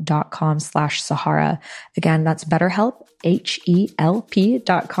betterhelp.com/Sahara. Again, that's BetterHelp,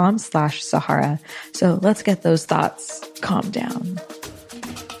 HELP.com/Sahara. So let's get those thoughts calmed down.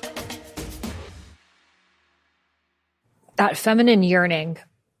 That feminine yearning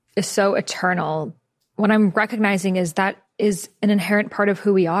is so eternal. What I'm recognizing is that is an inherent part of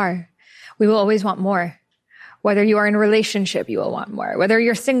who we are. We will always want more. Whether you are in a relationship, you will want more. Whether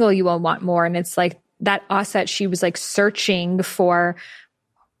you're single, you will want more. And it's like that Aset, she was like searching for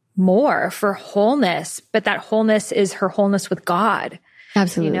more, for wholeness, but that wholeness is her wholeness with God.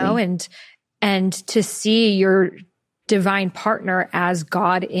 Absolutely. And to see your divine partner as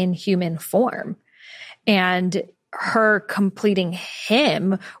God in human form. And her completing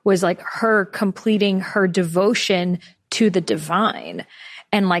him was like her completing her devotion to the divine.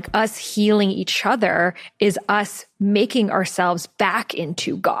 And like us healing each other is us making ourselves back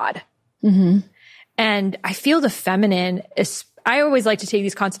into God. Mm-hmm. And I feel the feminine is, I always like to take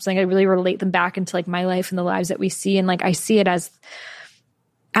these concepts and I really relate them back into like my life and the lives that we see. And like, I see it as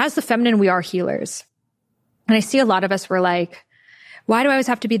the feminine, we are healers. And I see a lot of us were like, why do I always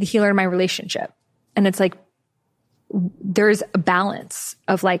have to be the healer in my relationship? And it's like, there's a balance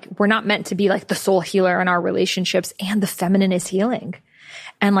of like, we're not meant to be like the soul healer in our relationships, and the feminine is healing.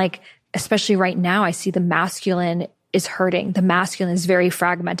 And like, especially right now, I see the masculine is hurting. The masculine is very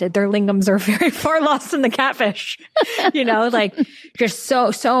fragmented. Their lingams are very far lost in the catfish, like just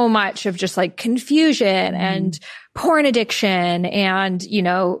so much of just like confusion and porn addiction and,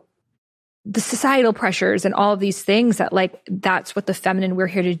 the societal pressures and all of these things that like, that's what the feminine we're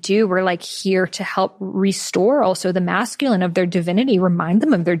here to do. We're like here to help restore also the masculine of their divinity, remind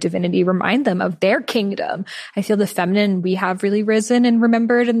them of their divinity, remind them of their kingdom. I feel the feminine, we have really risen and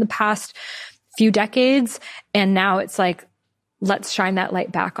remembered in the past few decades. And now it's like, let's shine that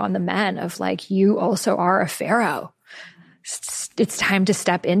light back on the men of like, you also are a pharaoh. it's time to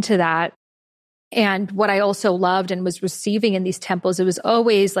step into that. And what I also loved and was receiving in these temples, it was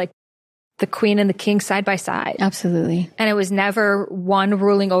always like the queen and the king side by side. Absolutely. And it was never one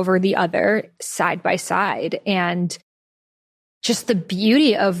ruling over the other side by side. And just the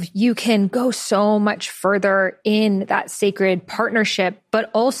beauty of you can go so much further in that sacred partnership,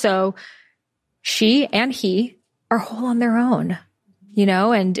 but also she and he are whole on their own,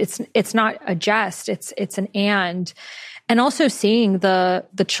 and it's not a just, it's an and also seeing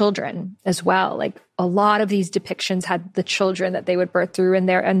the children as well. Like a lot of these depictions had the children that they would birth through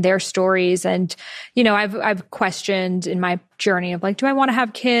and their stories. And, I've questioned in my journey of like, do I want to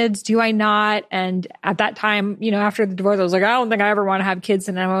have kids? Do I not? And at that time, after the divorce, I was like, I don't think I ever want to have kids.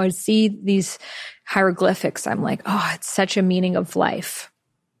 And I would see these hieroglyphics. I'm like, oh, it's such a meaning of life.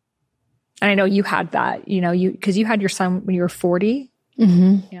 And I know you had that, because you had your son when you were 40.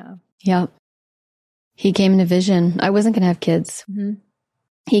 Mm-hmm. Yeah. Yeah. He came in a vision. I wasn't going to have kids. Mm-hmm.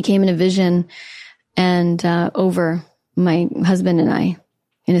 He came in a vision and over my husband and I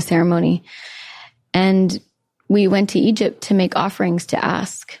in a ceremony. And we went to Egypt to make offerings to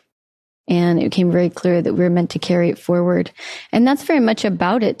ask. And it became very clear that we were meant to carry it forward. And that's very much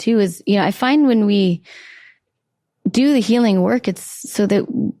about it too, is, I find when we do the healing work, it's so that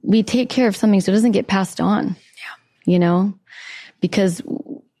we take care of something so it doesn't get passed on. Yeah. Because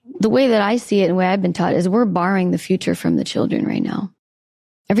the way that I see it and the way I've been taught is we're borrowing the future from the children right now.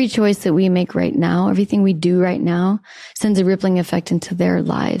 Every choice that we make right now, everything we do right now sends a rippling effect into their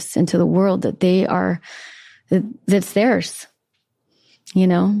lives, into the world that's theirs,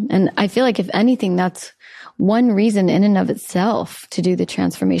 And I feel like if anything, that's one reason in and of itself to do the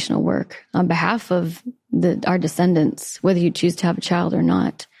transformational work on behalf of our descendants, whether you choose to have a child or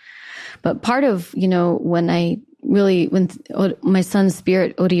not. But part of, when my son's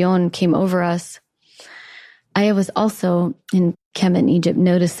spirit, Orion, came over us, I was also in Kemet, Egypt,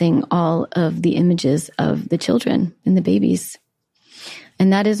 noticing all of the images of the children and the babies.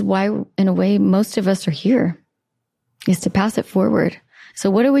 And that is why, in a way, most of us are here, is to pass it forward.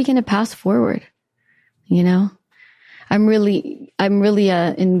 So what are we going to pass forward? I'm really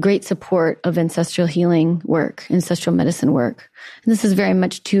in great support of ancestral healing work, ancestral medicine work. And this is very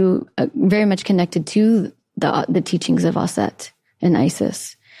much connected to the teachings of Aset and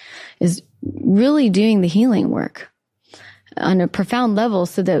Isis, is really doing the healing work on a profound level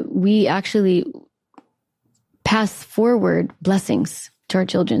so that we actually pass forward blessings to our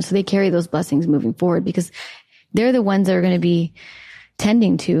children. So they carry those blessings moving forward because they're the ones that are going to be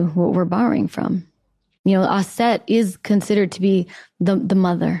tending to what we're borrowing from. Aset is considered to be the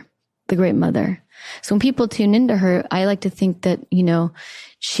mother, the great mother. So when people tune into her, I like to think that,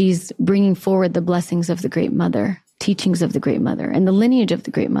 she's bringing forward the blessings of the great mother, teachings of the great mother, and the lineage of the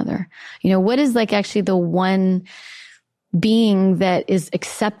great mother. What is like actually the one being that is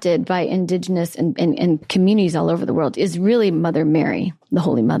accepted by indigenous and communities all over the world is really Mother Mary, the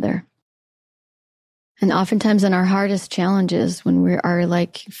Holy Mother. And oftentimes in our hardest challenges, when we are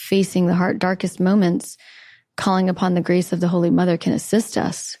like facing the darkest moments, calling upon the grace of the Holy Mother can assist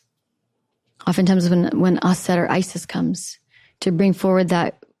us. Oftentimes when Aset or Isis comes to bring forward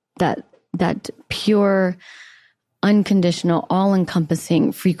that pure, unconditional,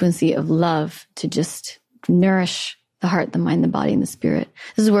 all-encompassing frequency of love to just nourish the heart, the mind, the body, and the spirit.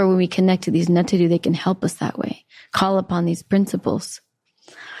 This is where when we connect to these Netedu, they can help us that way. Call upon these principles.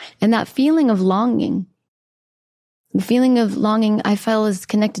 And that feeling of longing, the feeling of longing, I feel, is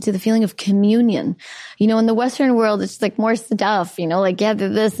connected to the feeling of communion. In the Western world, it's like more stuff, like gather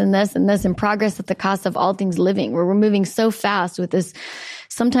this and this and this and progress at the cost of all things living, where we're moving so fast with this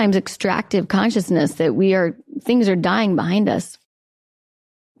sometimes extractive consciousness that things are dying behind us.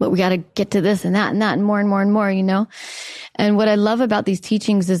 But we got to get to this and that and more and more and more, And what I love about these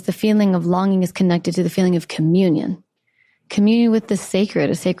teachings is the feeling of longing is connected to the feeling of communion. Communion with the sacred,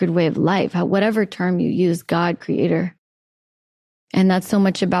 a sacred way of life, whatever term you use, God, creator. And that's so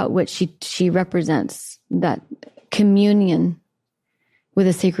much about what she represents, that communion with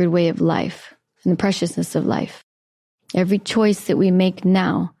a sacred way of life and the preciousness of life. Every choice that we make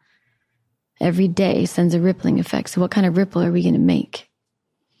now, every day, sends a rippling effect. So what kind of ripple are we going to make?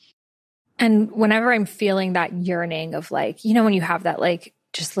 And whenever I'm feeling that yearning of like, when you have that like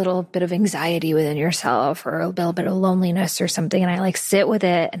just little bit of anxiety within yourself or a little bit of loneliness or something, and I like sit with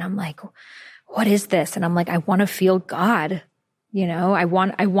it and I'm like, what is this? And I'm like, I want to feel God, I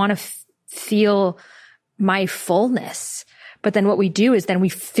want to feel my fullness. But then what we do is then we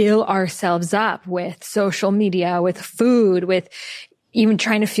fill ourselves up with social media, with food, with even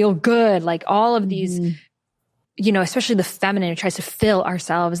trying to feel good, like all of these, especially the feminine tries to fill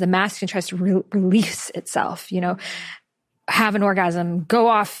ourselves, the masculine tries to release itself, have an orgasm, go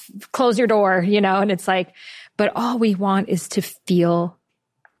off, close your door, and it's like, but all we want is to feel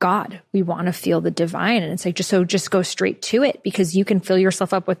God. We want to feel the divine. And it's like, just go straight to it, because you can fill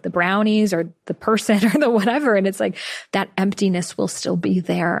yourself up with the brownies or the person or the whatever. And it's like that emptiness will still be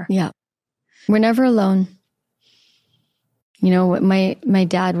there. Yeah. We're never alone. My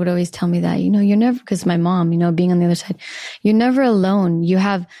dad would always tell me that, you're never, because my mom, being on the other side, you're never alone. You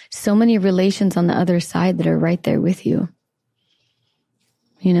have so many relations on the other side that are right there with you.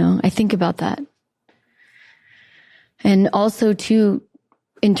 I think about that. And also too,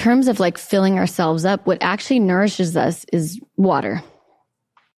 in terms of like filling ourselves up, what actually nourishes us is water.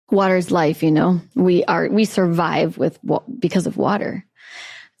 Water is life, we survive because of water.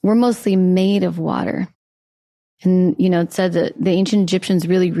 We're mostly made of water. And, it said that the ancient Egyptians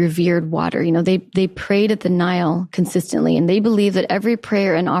really revered water. They prayed at the Nile consistently, and they believed that every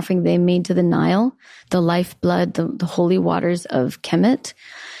prayer and offering they made to the Nile, the lifeblood, the holy waters of Kemet,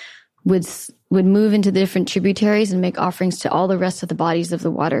 would move into the different tributaries and make offerings to all the rest of the bodies of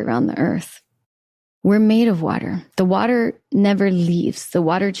the water around the earth. We're made of water. The water never leaves. The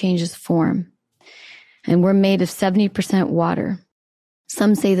water changes form. And we're made of 70% water.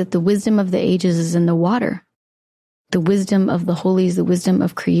 Some say that the wisdom of the ages is in the water. The wisdom of the holies, the wisdom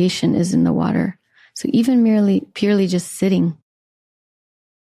of creation is in the water. So even purely just sitting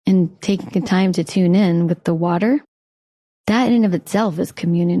and taking the time to tune in with the water, that in and of itself is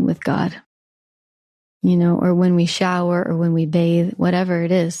communion with God. Or when we shower or when we bathe, whatever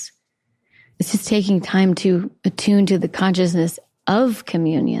it is. It's just taking time to attune to the consciousness of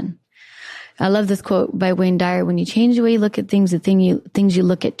communion. I love this quote by Wayne Dyer. When you change the way you look at things, things you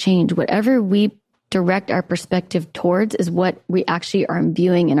look at change. Whatever we direct our perspective towards is what we actually are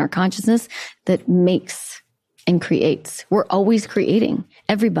imbuing in our consciousness that makes and creates. We're always creating,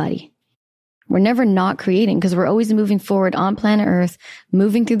 everybody. We're never not creating, because we're always moving forward on planet Earth,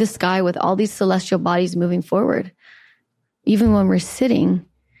 moving through the sky with all these celestial bodies moving forward. Even when we're sitting,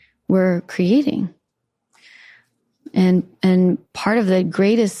 we're creating. And part of the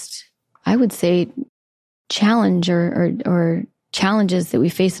greatest, I would say, challenge or challenges that we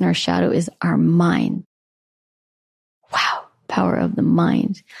face in our shadow is our mind. Wow, power of the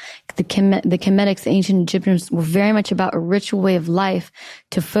mind. The Kemetics, the ancient Egyptians, were very much about a ritual way of life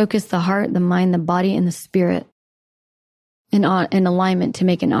to focus the heart, the mind, the body, and the spirit in alignment to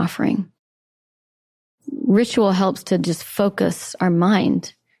make an offering. Ritual helps to just focus our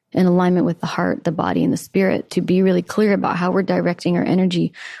mind in alignment with the heart, the body, and the spirit, to be really clear about how we're directing our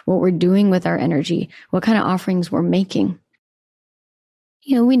energy, what we're doing with our energy, what kind of offerings we're making.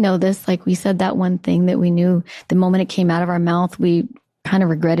 We know this, like we said that one thing that we knew the moment it came out of our mouth, we kind of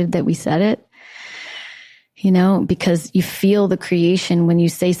regretted that we said it, because you feel the creation when you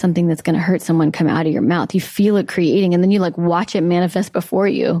say something that's going to hurt someone come out of your mouth. You feel it creating, and then you watch it manifest before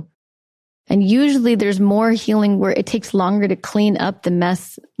you. And usually there's more healing where it takes longer to clean up the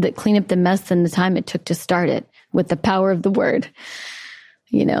mess than the time it took to start it with the power of the word.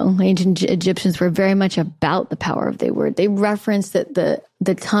 Ancient Egyptians were very much about the power of the word. They referenced that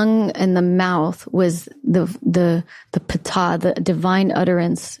the tongue and the mouth was the patah, the divine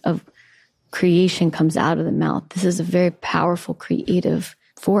utterance of creation comes out of the mouth. This is a very powerful creative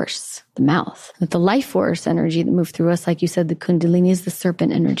force, the mouth. That the life force energy that moved through us, like you said, the kundalini is the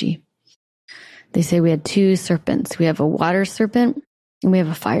serpent energy. They say we had two serpents. We have a water serpent and we have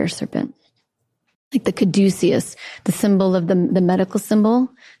a fire serpent. Like the caduceus, the symbol of the medical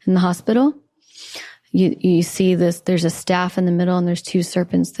symbol in the hospital. You see this, there's a staff in the middle and there's two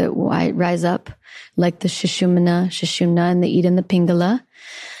serpents that rise up like the Shishumna and the Ida and the Pingala.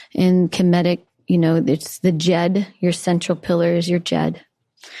 In Kemetic, it's the Jed, your central pillar is your Jed.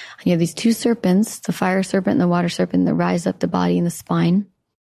 And you have these two serpents, the fire serpent and the water serpent, that rise up the body and the spine.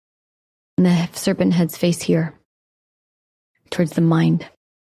 And the serpent heads face here, towards the mind,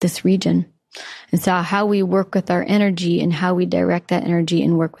 this region. And so how we work with our energy and how we direct that energy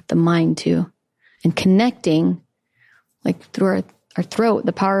and work with the mind too. And connecting, like through our throat,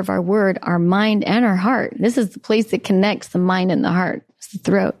 the power of our word, our mind and our heart. This is the place that connects the mind and the heart. It's the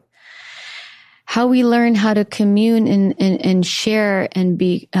throat. How we learn how to commune and share and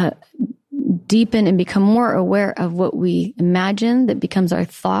be deepen and become more aware of what we imagine, that becomes our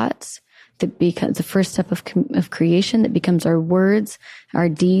thoughts, that becomes the first step of creation, that becomes our words, our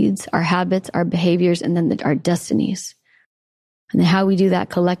deeds, our habits, our behaviors, and then our destinies. And then how we do that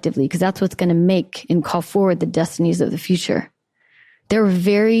collectively, because that's what's going to make and call forward the destinies of the future. They were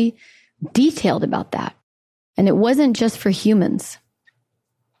very detailed about that. And it wasn't just for humans.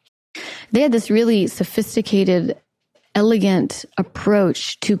 They had this really sophisticated elegant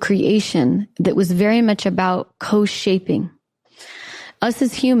approach to creation that was very much about co-shaping. Us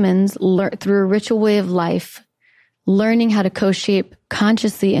as humans, through a ritual way of life, learning how to co-shape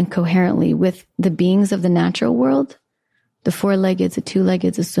consciously and coherently with the beings of the natural world, the four-legged, the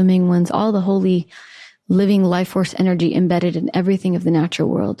two-legged, the swimming ones, all the holy living life force energy embedded in everything of the natural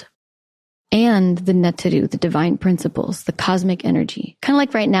world. And the Neteru, the divine principles, the cosmic energy. Kind of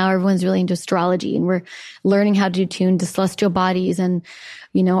like right now, everyone's really into astrology and we're learning how to tune to celestial bodies and,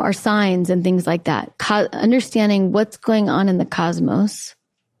 our signs and things like that. Understanding what's going on in the cosmos,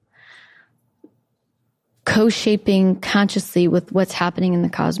 co-shaping consciously with what's happening in the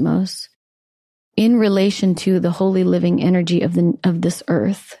cosmos in relation to the holy living energy of this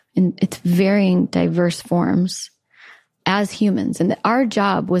earth in its varying diverse forms as humans. And that our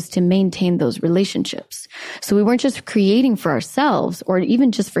job was to maintain those relationships. So we weren't just creating for ourselves or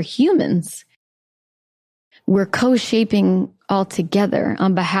even just for humans. We're co-shaping all together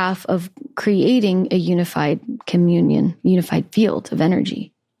on behalf of creating a unified communion, unified field of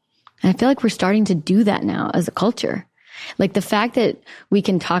energy. And I feel like we're starting to do that now as a culture. Like the fact that we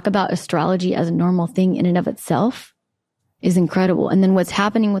can talk about astrology as a normal thing in and of itself is incredible. And then what's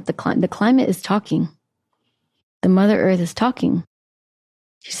happening with the climate is talking. The Mother Earth is talking.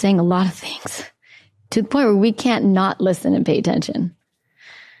 She's saying a lot of things to the point where we can't not listen and pay attention.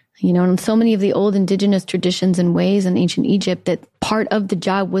 And so many of the old indigenous traditions and ways in ancient Egypt, that part of the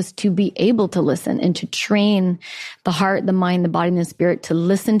job was to be able to listen and to train the heart, the mind, the body, and the spirit to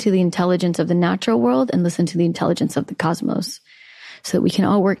listen to the intelligence of the natural world and listen to the intelligence of the cosmos so that we can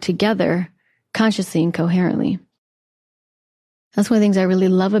all work together consciously and coherently. That's one of the things I really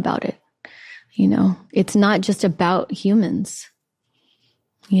love about it. It's not just about humans.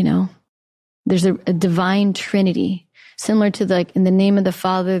 There's a divine trinity, similar to in the name of the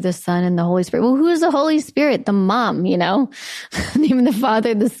Father, the Son, and the Holy Spirit. Well, who is the Holy Spirit? The mom, the name of the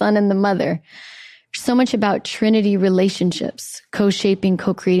Father, the Son, and the Mother. So much about Trinity relationships, co-shaping,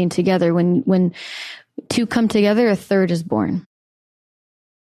 co-creating together. When two come together, a third is born.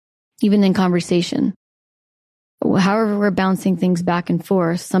 Even in conversation. However we're bouncing things back and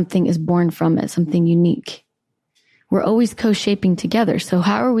forth, something is born from it, something unique. We're always co-shaping together. So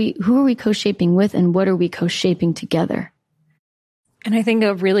who are we co-shaping with, and what are we co-shaping together? And I think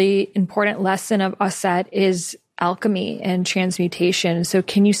a really important lesson of Aset is alchemy and transmutation. So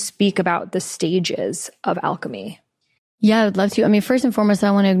can you speak about the stages of alchemy? Yeah, I'd love to. First and foremost, I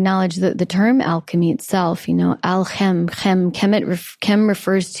want to acknowledge the term alchemy itself. Al-chem, chem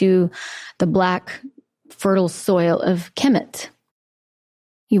refers to the black fertile soil of Kemet,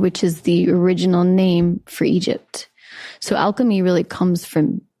 which is the original name for Egypt. So alchemy really comes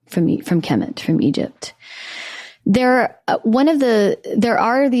from Kemet, from Egypt. There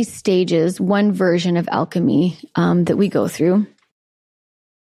are these stages, one version of alchemy that we go through.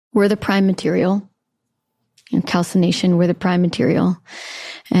 We're the prime material. Calcination, we're the prime material.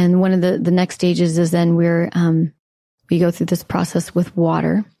 And one of the next stages is then we go through this process with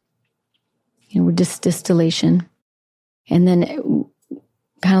water. We're distillation. And then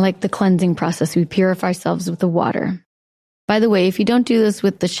kind of like the cleansing process, we purify ourselves with the water. By the way, if you don't do this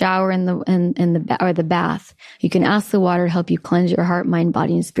with the shower and the bath, you can ask the water to help you cleanse your heart, mind,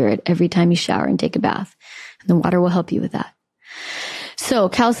 body, and spirit every time you shower and take a bath. And the water will help you with that. So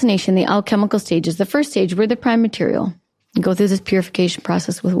calcination, the alchemical stages. The first stage, we're the prime material. You go through this purification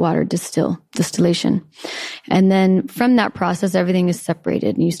process with water, distillation. And then from that process, everything is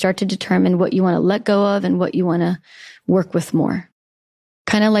separated. And you start to determine what you want to let go of and what you want to work with more.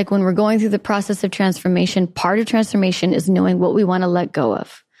 Kind of like when we're going through the process of transformation, part of transformation is knowing what we want to let go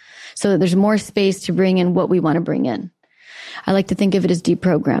of. So that there's more space to bring in what we want to bring in. I like to think of it as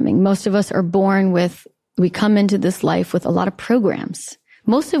deprogramming. Most of us are born we come into this life with a lot of programs,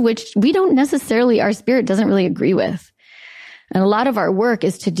 most of which our spirit doesn't really agree with. And a lot of our work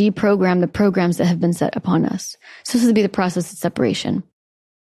is to deprogram the programs that have been set upon us. So this would be the process of separation.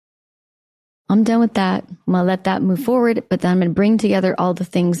 I'm done with that. I'm going to let that move forward, but then I'm going to bring together all the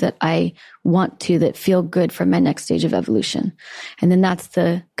things that I want that feel good for my next stage of evolution. And then that's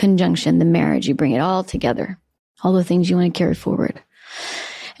the conjunction, the marriage. You bring it all together, all the things you want to carry forward.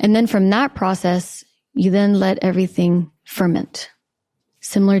 And then from that process, you then let everything ferment,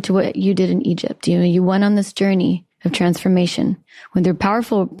 similar to what you did in Egypt. You went on this journey of transformation, when the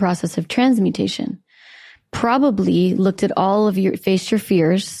powerful process of transmutation, probably looked at faced your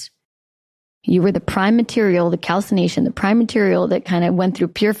fears. You were the prime material, the calcination, the prime material that kind of went through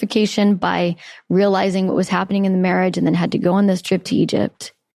purification by realizing what was happening in the marriage and then had to go on this trip to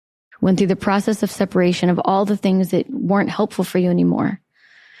Egypt. Went through the process of separation of all the things that weren't helpful for you anymore.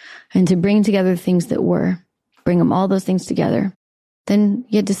 And to bring together things that were. bring all those things together. Then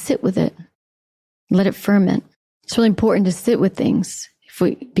you had to sit with it, let it ferment. It's really important to sit with things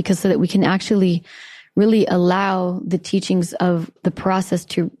because so that we can actually really allow the teachings of the process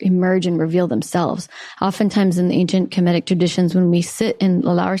to emerge and reveal themselves. Oftentimes in the ancient Kemetic traditions, when we sit and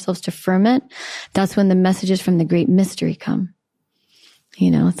allow ourselves to ferment, that's when the messages from the great mystery come.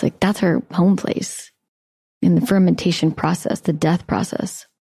 It's like that's our home place in the fermentation process, the death process.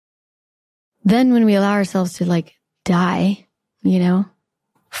 Then when we allow ourselves to die,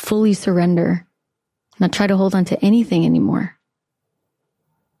 fully surrender, not try to hold on to anything anymore,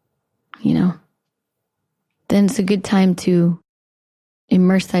 then it's a good time to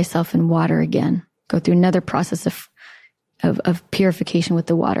immerse thyself in water again. Go through another process of purification with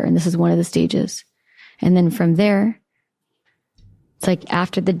the water. And this is one of the stages. And then from there, it's like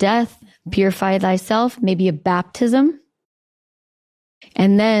after the death, purify thyself, maybe a baptism.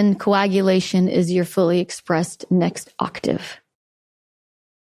 And then coagulation is your fully expressed next octave.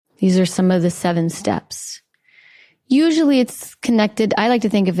 These are some of the 7 steps. Usually it's connected. I like to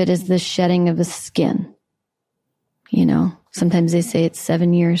think of it as the shedding of a skin. Sometimes they say it's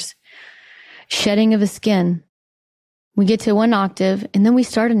 7 years. Shedding of a skin. We get to 1 octave and then we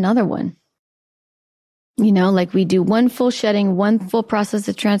start another one. We do 1 full shedding, 1 full process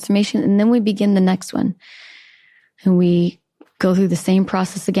of transformation, and then we begin the next one. And we go through the same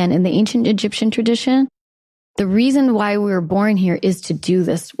process again. In the ancient Egyptian tradition, the reason why we were born here is to do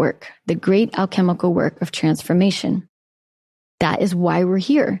this work, the great alchemical work of transformation. That is why we're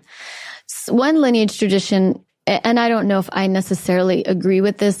here. One lineage tradition, and I don't know if I necessarily agree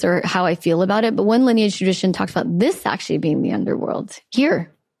with this or how I feel about it, but one lineage tradition talks about this actually being the underworld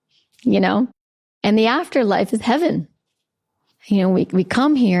here, and the afterlife is heaven. We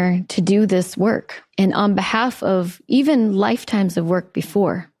come here to do this work, and on behalf of even lifetimes of work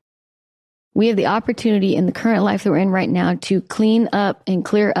before, we have the opportunity in the current life that we're in right now to clean up and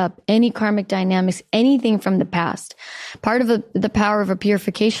clear up any karmic dynamics, anything from the past. Part of the power of a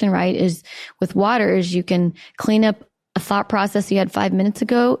purification, right, is with water is you can clean up a thought process you had 5 minutes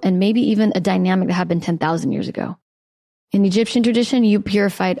ago and maybe even a dynamic that happened 10,000 years ago. In Egyptian tradition, you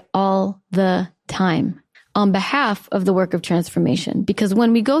purified all the time on behalf of the work of transformation. Because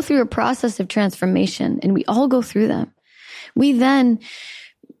when we go through a process of transformation, and we all go through them,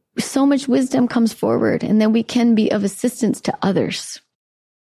 so much wisdom comes forward, and then we can be of assistance to others.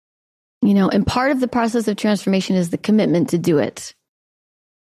 And part of the process of transformation is the commitment to do it.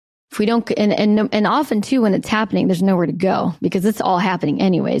 If we don't, and often too, when it's happening, there's nowhere to go because it's all happening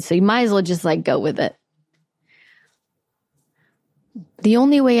anyway. So you might as well just go with it. The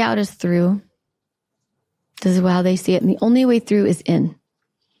only way out is through. This is how they see it. And the only way through is in.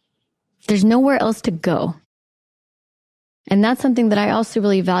 There's nowhere else to go. And that's something that I also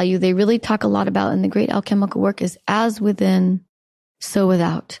really value. They really talk a lot about in the great alchemical work is as within, so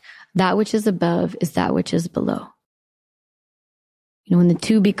without. That which is above is that which is below. When the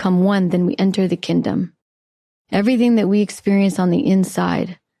two become one, then we enter the kingdom. Everything that we experience on the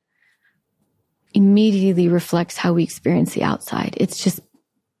inside immediately reflects how we experience the outside. It's just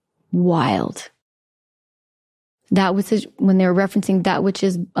wild. That which is, when they're referencing that which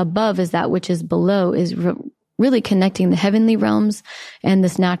is above is that which is below, is really connecting the heavenly realms and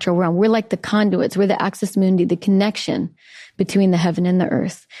this natural realm. We're like the conduits. We're the axis mundi, the connection between the heaven and the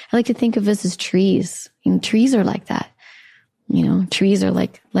earth. I like to think of us as trees. Trees are like that. Trees are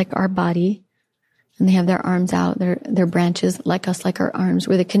like our body, and they have their arms out, their branches like us, like our arms.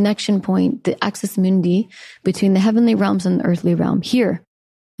 We're the connection point, the axis mundi between the heavenly realms and the earthly realm here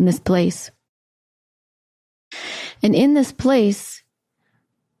in this place. And in this place,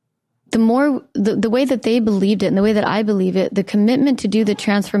 the way that they believed it and the way that I believe it, the commitment to do the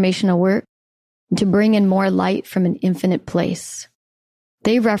transformational work, to bring in more light from an infinite place.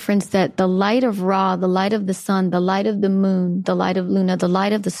 They reference that the light of Ra, the light of the sun, the light of the moon, the light of Luna, the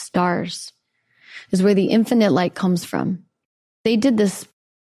light of the stars is where the infinite light comes from. They did this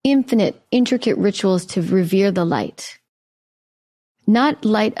infinite, intricate rituals to revere the light. Not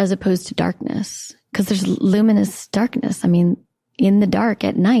light as opposed to darkness, because there's luminous darkness. In the dark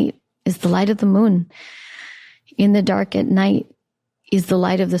at night is the light of the moon. In the dark at night is the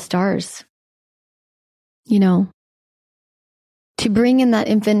light of the stars. To bring in that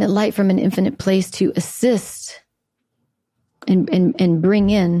infinite light from an infinite place to assist and bring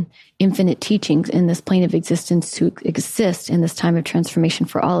in infinite teachings in this plane of existence to exist in this time of transformation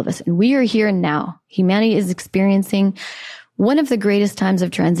for all of us. And we are here now. Humanity is experiencing one of the greatest times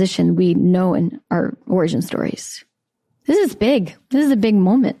of transition we know in our origin stories. This is big. This is a big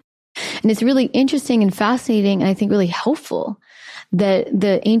moment. And it's really interesting and fascinating, and I think really helpful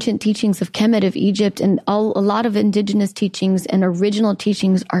the ancient teachings of Kemet of Egypt and a lot of indigenous teachings and original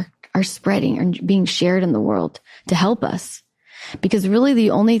teachings are spreading and being shared in the world to help us. Because really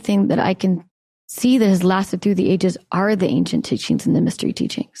the only thing that I can see that has lasted through the ages are the ancient teachings and the mystery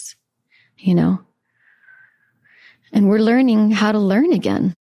teachings, you know? And we're learning how to learn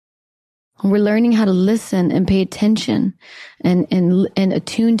again. We're learning how to listen and pay attention and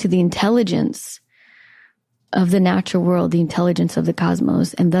attune to the intelligence of the natural world, the intelligence of the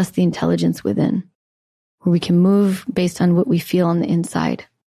cosmos, and thus the intelligence within, where we can move based on what we feel on the inside.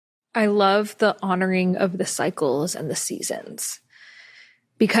 I love the honoring of the cycles and the seasons,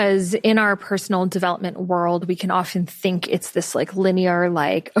 because in our personal development world, we can often think it's this like linear,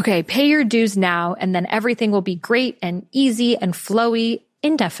 like, okay, pay your dues now, and then everything will be great and easy and flowy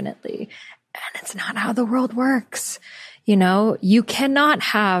indefinitely. And it's not how the world works. You know, you cannot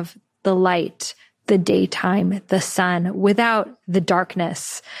have the light, the daytime, the sun without the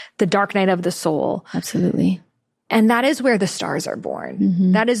darkness, the dark night of the soul. Absolutely. And that is where the stars are born.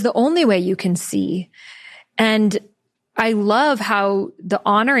 Mm-hmm. That is the only way you can see. And I love how the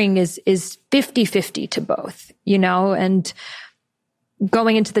honoring is 50-50 to both, you know, and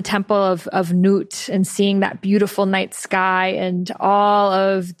going into the temple of Nut and seeing that beautiful night sky and all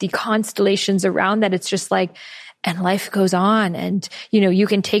of the constellations around that. It's just like, and life goes on. And, you know, you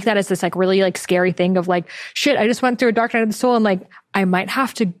can take that as this like really like scary thing of like, shit, I just went through a dark night of the soul. And like, I might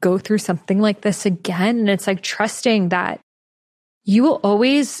have to go through something like this again. And it's like trusting that you will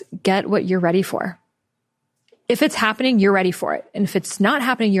always get what you're ready for. If it's happening, you're ready for it. And if it's not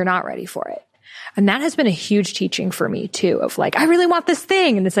happening, you're not ready for it. And that has been a huge teaching for me too, of like, I really want this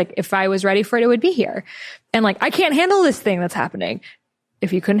thing. And it's like, if I was ready for it, it would be here. And like, I can't handle this thing that's happening.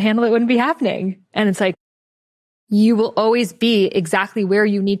 If you couldn't handle it, it wouldn't be happening. And it's like, you will always be exactly where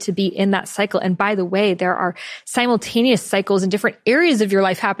you need to be in that cycle. And by the way, there are simultaneous cycles in different areas of your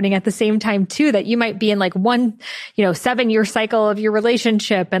life happening at the same time too, that you might be in like one, 7-year cycle of your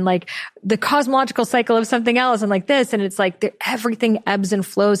relationship and like the cosmological cycle of something else and like this. And it's like everything ebbs and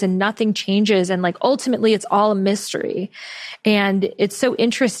flows and nothing changes. And like ultimately it's all a mystery. And it's so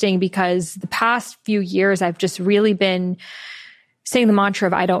interesting because the past few years, I've just really been saying the mantra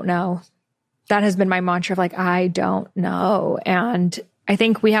of, I don't know. That has been my mantra of like, I don't know. And I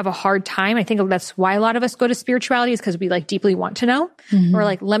think we have a hard time. I think that's why a lot of us go to spirituality, is because we like deeply want to know. Mm-hmm. We're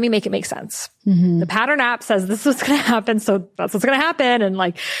like, let me make it make sense. Mm-hmm. The pattern app says this is what's going to happen. So that's what's going to happen. And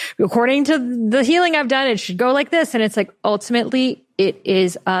like, according to the healing I've done, it should go like this. And it's like, ultimately it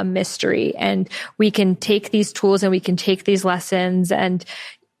is a mystery, and we can take these tools and we can take these lessons and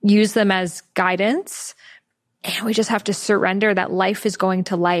use them as guidance. And we just have to surrender that life is going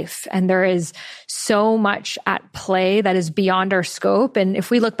to life. And there is so much at play that is beyond our scope. And if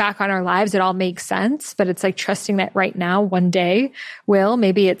we look back on our lives, it all makes sense. But it's like trusting that right now, one day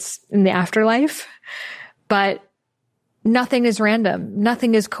maybe it's in the afterlife. But nothing is random.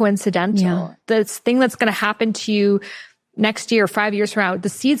 Nothing is coincidental. Yeah. This thing that's going to happen to you next year, 5 years from now, the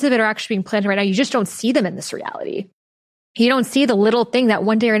seeds of it are actually being planted right now. You just don't see them in this reality. You don't see the little thing that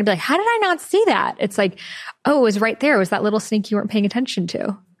one day you're going to be like, how did I not see that? It's like, oh, it was right there. It was that little snake you weren't paying attention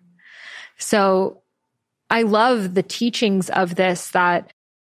to. So I love the teachings of this that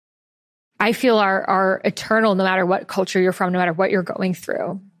I feel are eternal, no matter what culture you're from, no matter what you're going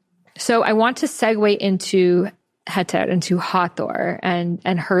through. So I want to segue into Heter, into Hathor and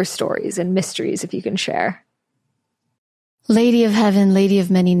her stories and mysteries, if you can share. Lady of Heaven, Lady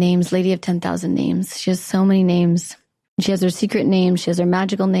of many names, Lady of 10,000 names. She has so many names. She has her secret names. She has her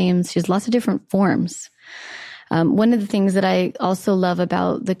magical names. She has lots of different forms. One of the things that I also love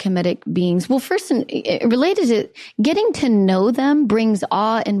about the Kemetic beings, well, first, related to getting to know them brings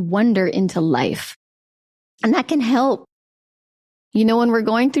awe and wonder into life. And that can help, when we're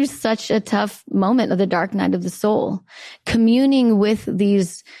going through such a tough moment of the dark night of the soul. Communing with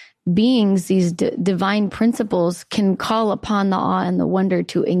these beings, these divine principles, can call upon the awe and the wonder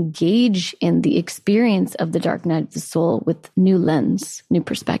to engage in the experience of the dark night of the soul with new lens, new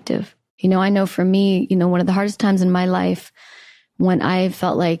perspective. I know for me, one of the hardest times in my life, when I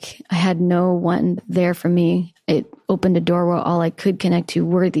felt like I had no one there for me, it opened a door where all I could connect to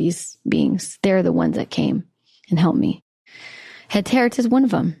were these beings. They're the ones that came and helped me. Heteret is one of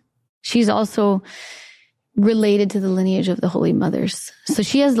them. She's also related to the lineage of the Holy Mothers. So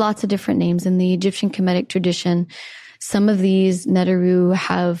she has lots of different names in the Egyptian Kemetic tradition. Some of these Neteru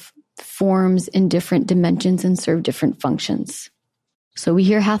have forms in different dimensions and serve different functions. So we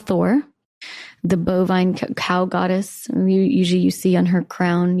hear Hathor, the bovine cow goddess. Usually you see on her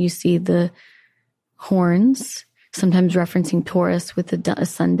crown, you see the horns, sometimes referencing Taurus with a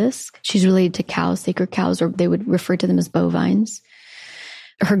sun disk. She's related to cows, sacred cows, or they would refer to them as bovines.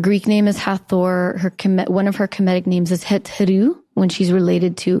 Her Greek name is Hathor. One of her Kemetic names is Heteru, when she's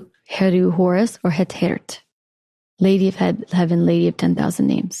related to Heru Horus or Hetert, Lady of Heaven, Lady of 10,000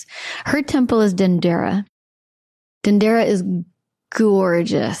 names. Her temple is Dendera. Dendera is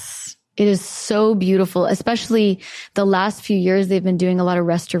gorgeous. It is so beautiful, especially the last few years they've been doing a lot of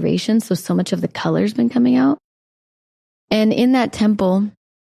restoration. So much of the color's been coming out. And in that temple,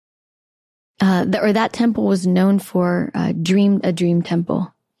 that temple was known for a dream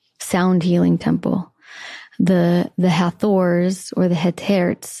temple, sound healing temple. The Hathors or the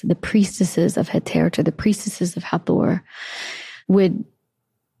Heterts, the priestesses of Hetert or the priestesses of Hathor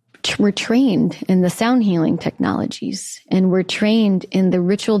were trained in the sound healing technologies and were trained in the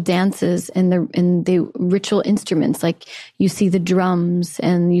ritual dances and the ritual instruments. Like you see the drums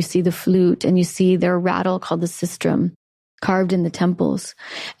and you see the flute and you see their rattle called the sistrum carved in the temples.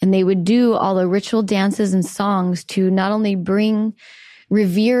 And they would do all the ritual dances and songs to not only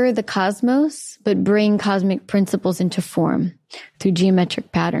revere the cosmos, but bring cosmic principles into form through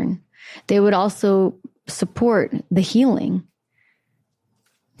geometric pattern. They would also support the healing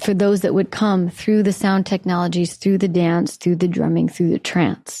for those that would come through the sound technologies, through the dance, through the drumming, through the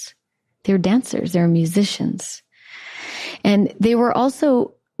trance. They were dancers, they were musicians. And they were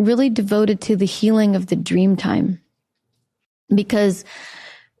also really devoted to the healing of the dream time. Because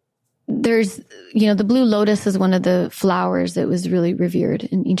there's, the blue lotus is one of the flowers that was really revered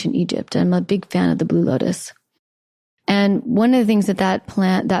in ancient Egypt. I'm a big fan of the blue lotus. And one of the things that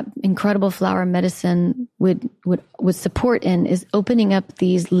plant, that incredible flower medicine would support in is opening up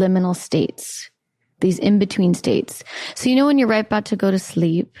these liminal states, these in-between states. So, when you're right about to go to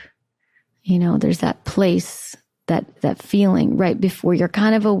sleep, there's that place, that feeling right before you're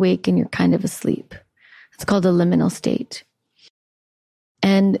kind of awake and you're kind of asleep. It's called a liminal state.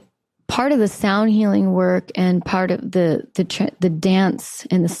 And part of the sound healing work and part of the dance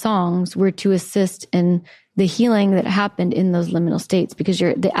and the songs were to assist in the healing that happened in those liminal states, because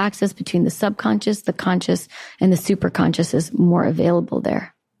the access between the subconscious, the conscious, and the superconscious is more available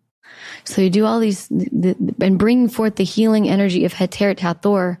there. So you do all these, and bring forth the healing energy of Heteret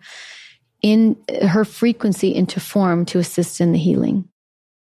Hathor in her frequency into form to assist in the healing.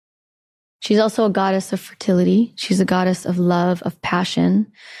 She's also a goddess of fertility. She's a goddess of love, of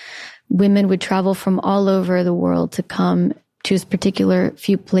passion. Women would travel from all over the world to come to a particular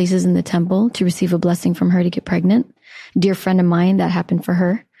few places in the temple to receive a blessing from her to get pregnant. A dear friend of mine, that happened for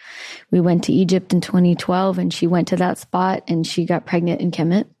her. We went to Egypt in 2012 and she went to that spot and she got pregnant in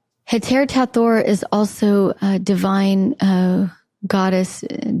Kemet. Heteret Hathor is also a divine goddess,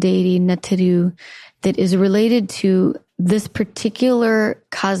 deity, Neteru, that is related to this particular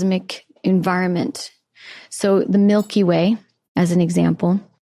cosmic environment. So the Milky Way, as an example.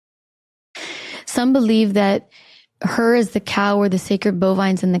 Some believe that her as the cow, or the sacred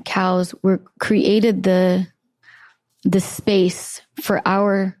bovines and the cows, created the space for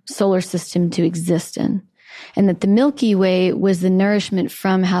our solar system to exist in. And that the Milky Way was the nourishment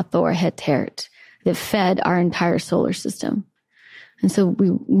from Hathor Hetert that fed our entire solar system. And so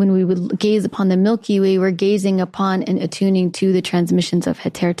when we would gaze upon the Milky Way, we're gazing upon and attuning to the transmissions of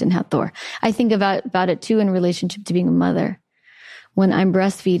Hetert and Hathor. I think about it too in relationship to being a mother. When I'm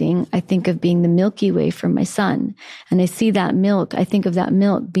breastfeeding, I think of being the Milky Way for my son. And I see that milk, I think of that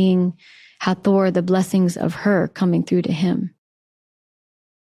milk being Hathor, the blessings of her coming through to him.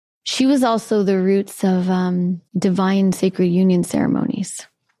 She was also the roots of divine sacred union ceremonies.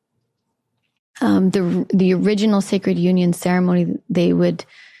 The original sacred union ceremony, they would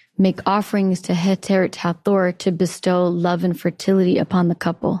make offerings to Heteret Hathor to bestow love and fertility upon the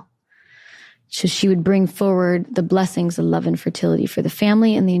couple. So she would bring forward the blessings of love and fertility for the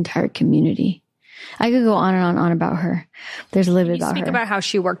family and the entire community. I could go on and on about her. There's a little bit about her. Speak about how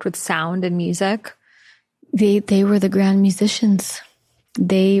she worked with sound and music. They were the grand musicians.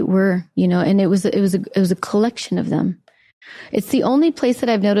 They were, and it was a collection of them. It's the only place that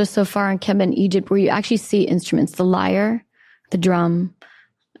I've noticed so far in Kemet and Egypt where you actually see instruments: the lyre, the drum,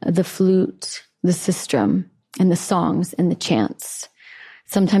 the flute, the sistrum, and the songs and the chants.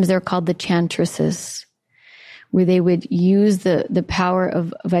 Sometimes they're called the chantresses, where they would use the power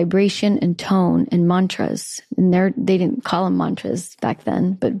of vibration and tone and mantras. And they didn't call them mantras back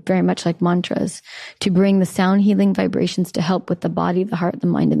then, but very much like mantras, to bring the sound healing vibrations to help with the body, the heart, the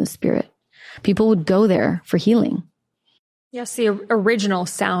mind, and the spirit. People would go there for healing. Yes, the original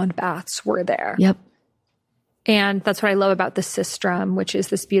sound baths were there. Yep. And that's what I love about the sistrum, which is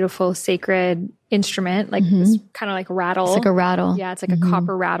this beautiful sacred instrument, like this kind of like rattle. It's like a rattle. Yeah, it's like a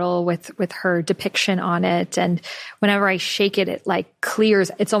copper rattle with her depiction on it. And whenever I shake it, it like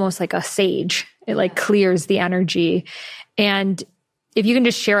clears. It's almost like a sage. It like clears the energy. And if you can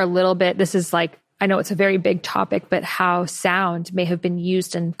just share a little bit, this is like, I know it's a very big topic, but how sound may have been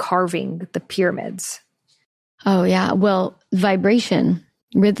used in carving the pyramids. Oh, yeah. Well, vibration,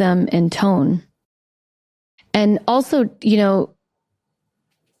 rhythm, and tone. And also,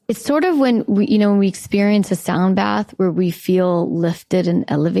 it's sort of when we experience a sound bath where we feel lifted and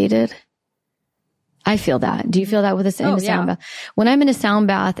elevated. I feel that. Do you feel that with a sound bath? When I'm in a sound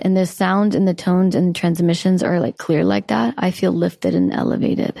bath and the sound and the tones and the transmissions are like clear like that, I feel lifted and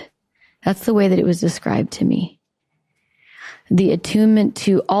elevated. That's the way that it was described to me. The attunement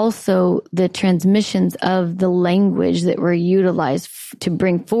to also the transmissions of the language that were utilized to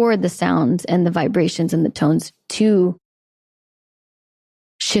bring forward the sounds and the vibrations and the tones to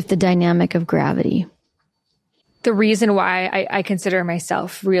shift the dynamic of gravity. The reason why I consider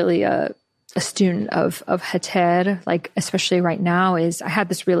myself really a student of Heter, like especially right now, is I had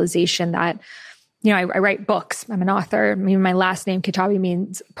this realization that, I write books. I'm an author. I mean, my last name, Kitabi,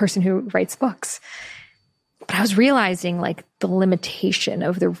 means person who writes books. But I was realizing like the limitation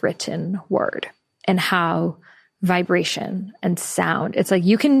of the written word and how vibration and sound, it's like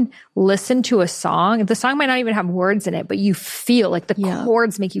you can listen to a song. The song might not even have words in it, but you feel like the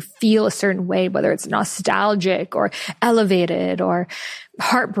chords make you feel a certain way, whether it's nostalgic or elevated or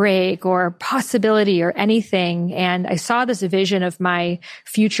heartbreak or possibility or anything. And I saw this vision of my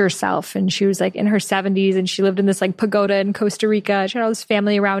future self, and she was like in her 70s and she lived in this like pagoda in Costa Rica. She had all this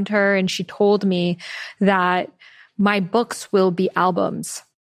family around her. And she told me that my books will be albums,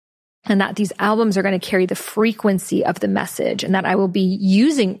 and that these albums are going to carry the frequency of the message, and that I will be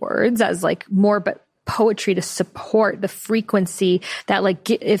using words as like more, but poetry to support the frequency that like,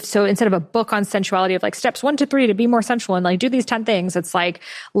 if so, instead of a book on sensuality of like steps 1 to 3 to be more sensual and like do these 10 things, it's like,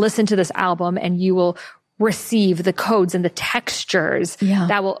 listen to this album and you will receive the codes and the textures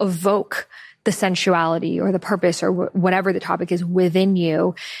that will evoke the sensuality or the purpose or whatever the topic is within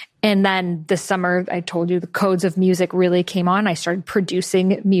you. And then this summer, I told you the codes of music really came on. I started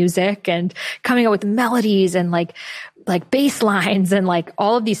producing music and coming up with melodies and like bass lines and like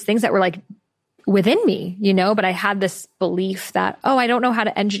all of these things that were like within me, but I had this belief that, I don't know how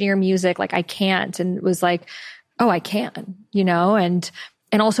to engineer music. Like I can't. And it was like, I can,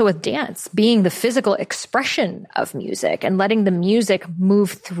 and also with dance being the physical expression of music and letting the music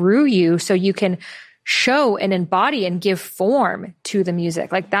move through you so you can show and embody and give form to the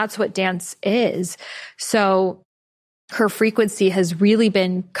music. Like that's what dance is. So her frequency has really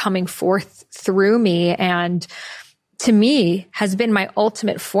been coming forth through me, and to me has been my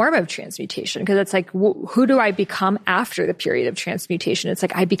ultimate form of transmutation, because it's like, who do I become after the period of transmutation? It's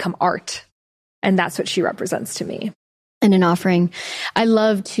like I become art, and that's what she represents to me. And an offering. I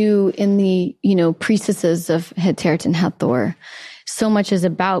love to, in the, priestesses of Hetert and Hathor, so much is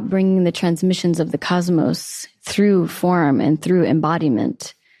about bringing the transmissions of the cosmos through form and through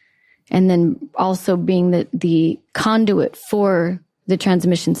embodiment. And then also being the conduit for the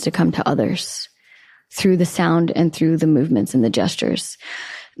transmissions to come to others through the sound and through the movements and the gestures.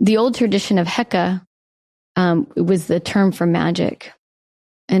 The old tradition of Heka was the term for magic.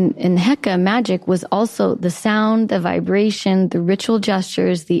 And in Heka, magic was also the sound, the vibration, the ritual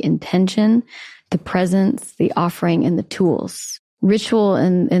gestures, the intention, the presence, the offering, and the tools. Ritual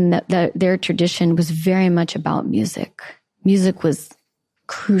in their tradition was very much about music. Music was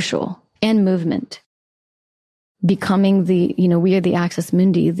crucial, and movement. Becoming we are the axis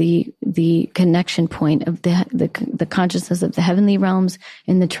mundi, the connection point of the consciousness of the heavenly realms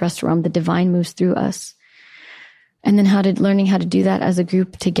in the terrestrial realm. The divine moves through us. And then learning how to do that as a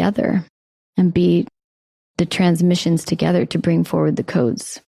group together and be the transmissions together to bring forward the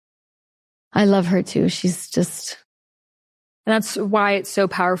codes. I love her too. She's just... And that's why it's so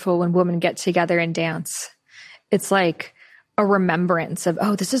powerful when women get together and dance. It's like a remembrance of,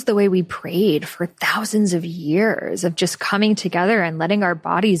 this is the way we prayed for thousands of years, of just coming together and letting our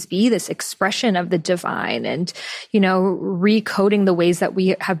bodies be this expression of the divine, and, recoding the ways that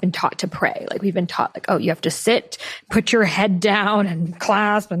we have been taught to pray. Like we've been taught like, you have to sit, put your head down and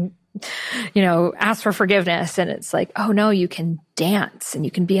clasp and, ask for forgiveness. And it's like, no, you can dance and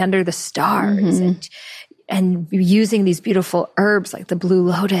you can be under the stars and using these beautiful herbs like the blue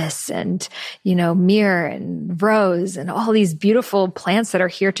lotus and, myrrh and rose and all these beautiful plants that are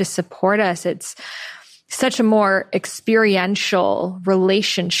here to support us. It's such a more experiential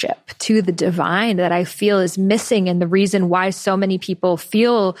relationship to the divine that I feel is missing, and the reason why so many people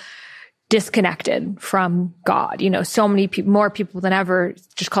feel disconnected from God. So many people, more people than ever,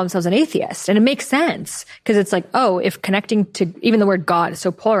 just call themselves an atheist. And it makes sense because it's like, oh, if connecting to, even the word God is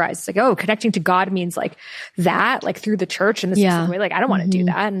so polarized, it's like, oh, connecting to God means like that, like through the church in this way. Like, I don't want to do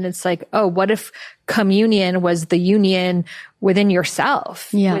that. And it's like, oh, what if communion was the union within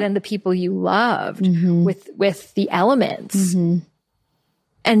yourself, within the people you loved, with the elements?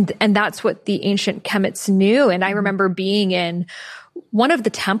 And that's what the ancient Kemets knew. And I remember being in one of the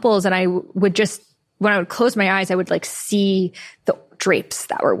temples, and I would just, when I would close my eyes, I would like see the drapes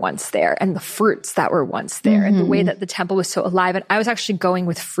that were once there and the fruits that were once there and the way that the temple was so alive. And I was actually going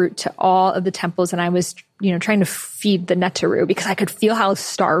with fruit to all of the temples, and I was, trying to feed the Netaru because I could feel how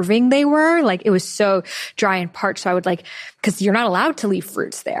starving they were. Like, it was so dry and parched. So I would because you're not allowed to leave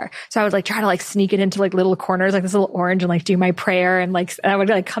fruits there. So I would try to sneak it into little corners, like this little orange, and do my prayer. And I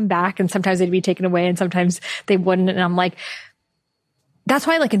would come back, and sometimes they'd be taken away and sometimes they wouldn't. And I'm like, that's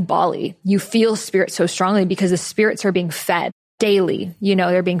why in Bali, you feel spirit so strongly because the spirits are being fed daily.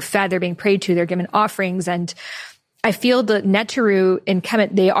 They're being fed, they're being prayed to, they're given offerings. And I feel the Netaru in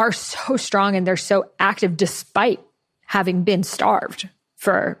Kemet, they are so strong and they're so active despite having been starved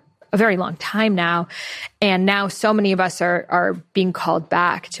for a very long time now. And now so many of us are being called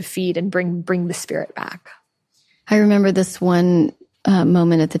back to feed and bring the spirit back. I remember this one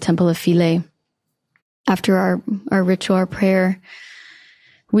moment at the Temple of Philae. After our ritual, our prayer,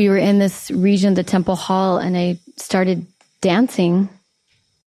 we were in this region of the temple hall, and I started dancing.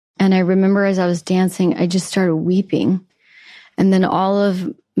 And I remember as I was dancing, I just started weeping. And then all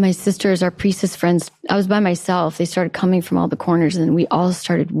of my sisters, our priestess friends, I was by myself. They started coming from all the corners, and we all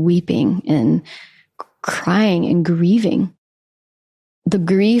started weeping and crying and grieving. The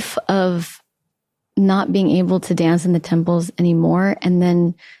grief of not being able to dance in the temples anymore, and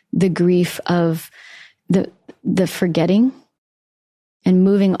then the grief of the forgetting and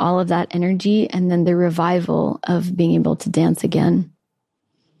moving all of that energy, and then the revival of being able to dance again.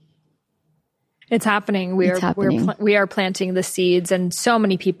 It's happening. We are planting the seeds, and so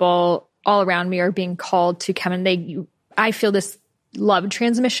many people all around me are being called to come. And I feel this love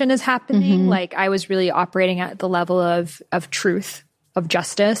transmission is happening. I was really operating at the level of truth, of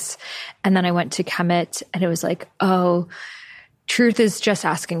justice. And then I went to Kemet, and it was like, oh, truth is just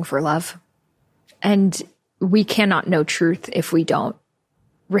asking for love. And we cannot know truth if we don't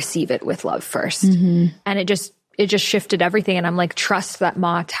receive it with love first. And it just shifted everything. And I'm like, trust that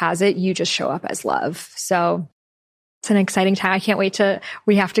Ma'at has it. You just show up as love. So it's an exciting time. I can't wait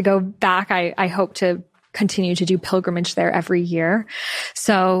we have to go back. I hope to continue to do pilgrimage there every year.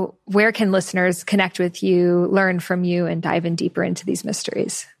 So where can listeners connect with you, learn from you, and dive in deeper into these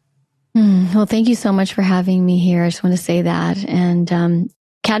mysteries? Well, thank you so much for having me here. I just want to say that. And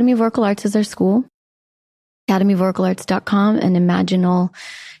Academy of Oracle Arts is our school. academyoforaclearts.com, and Imaginal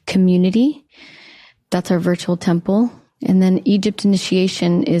Community. That's our virtual temple. And then Egypt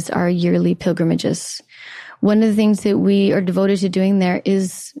Initiation is our yearly pilgrimages. One of the things that we are devoted to doing there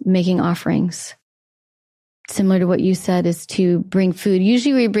is making offerings. Similar to what you said, is to bring food.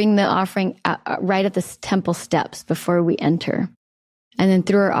 Usually we bring the offering right at the temple steps before we enter. And then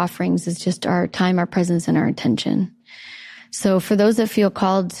through our offerings is just our time, our presence, and our attention. So for those that feel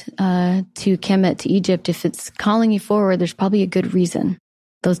called to Kemet, to Egypt, if it's calling you forward, there's probably a good reason.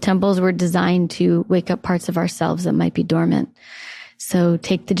 Those temples were designed to wake up parts of ourselves that might be dormant. So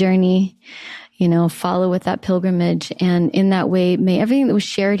take the journey, follow with that pilgrimage. And in that way, may everything that was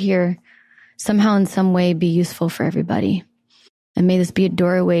shared here somehow in some way be useful for everybody. And may this be a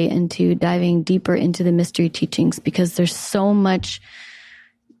doorway into diving deeper into the mystery teachings, because there's so much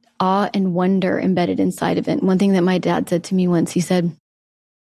awe and wonder embedded inside of it. One thing that my dad said to me once, he said, if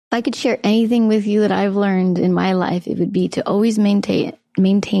I could share anything with you that I've learned in my life, it would be to always maintain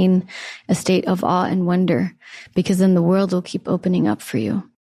a state of awe and wonder, because then the world will keep opening up for you.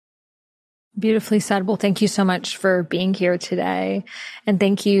 Beautifully said. Well, thank you so much for being here today. And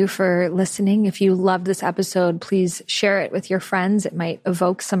thank you for listening. If you loved this episode, please share it with your friends. It might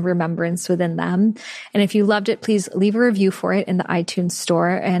evoke some remembrance within them. And if you loved it, please leave a review for it in the iTunes store.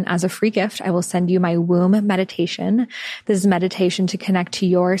 And as a free gift, I will send you my womb meditation. This is meditation to connect to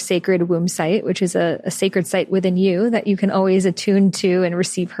your sacred womb site, which is a sacred site within you that you can always attune to and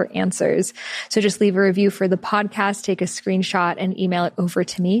receive her answers. So just leave a review for the podcast, take a screenshot, and email it over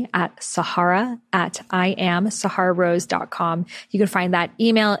to me at sahara@IamSaharaRose.com. You can find that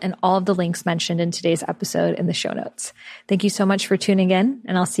email and all of the links mentioned in today's episode in the show notes. Thank you so much for tuning in,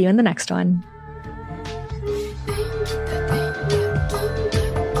 and I'll see you in the next one.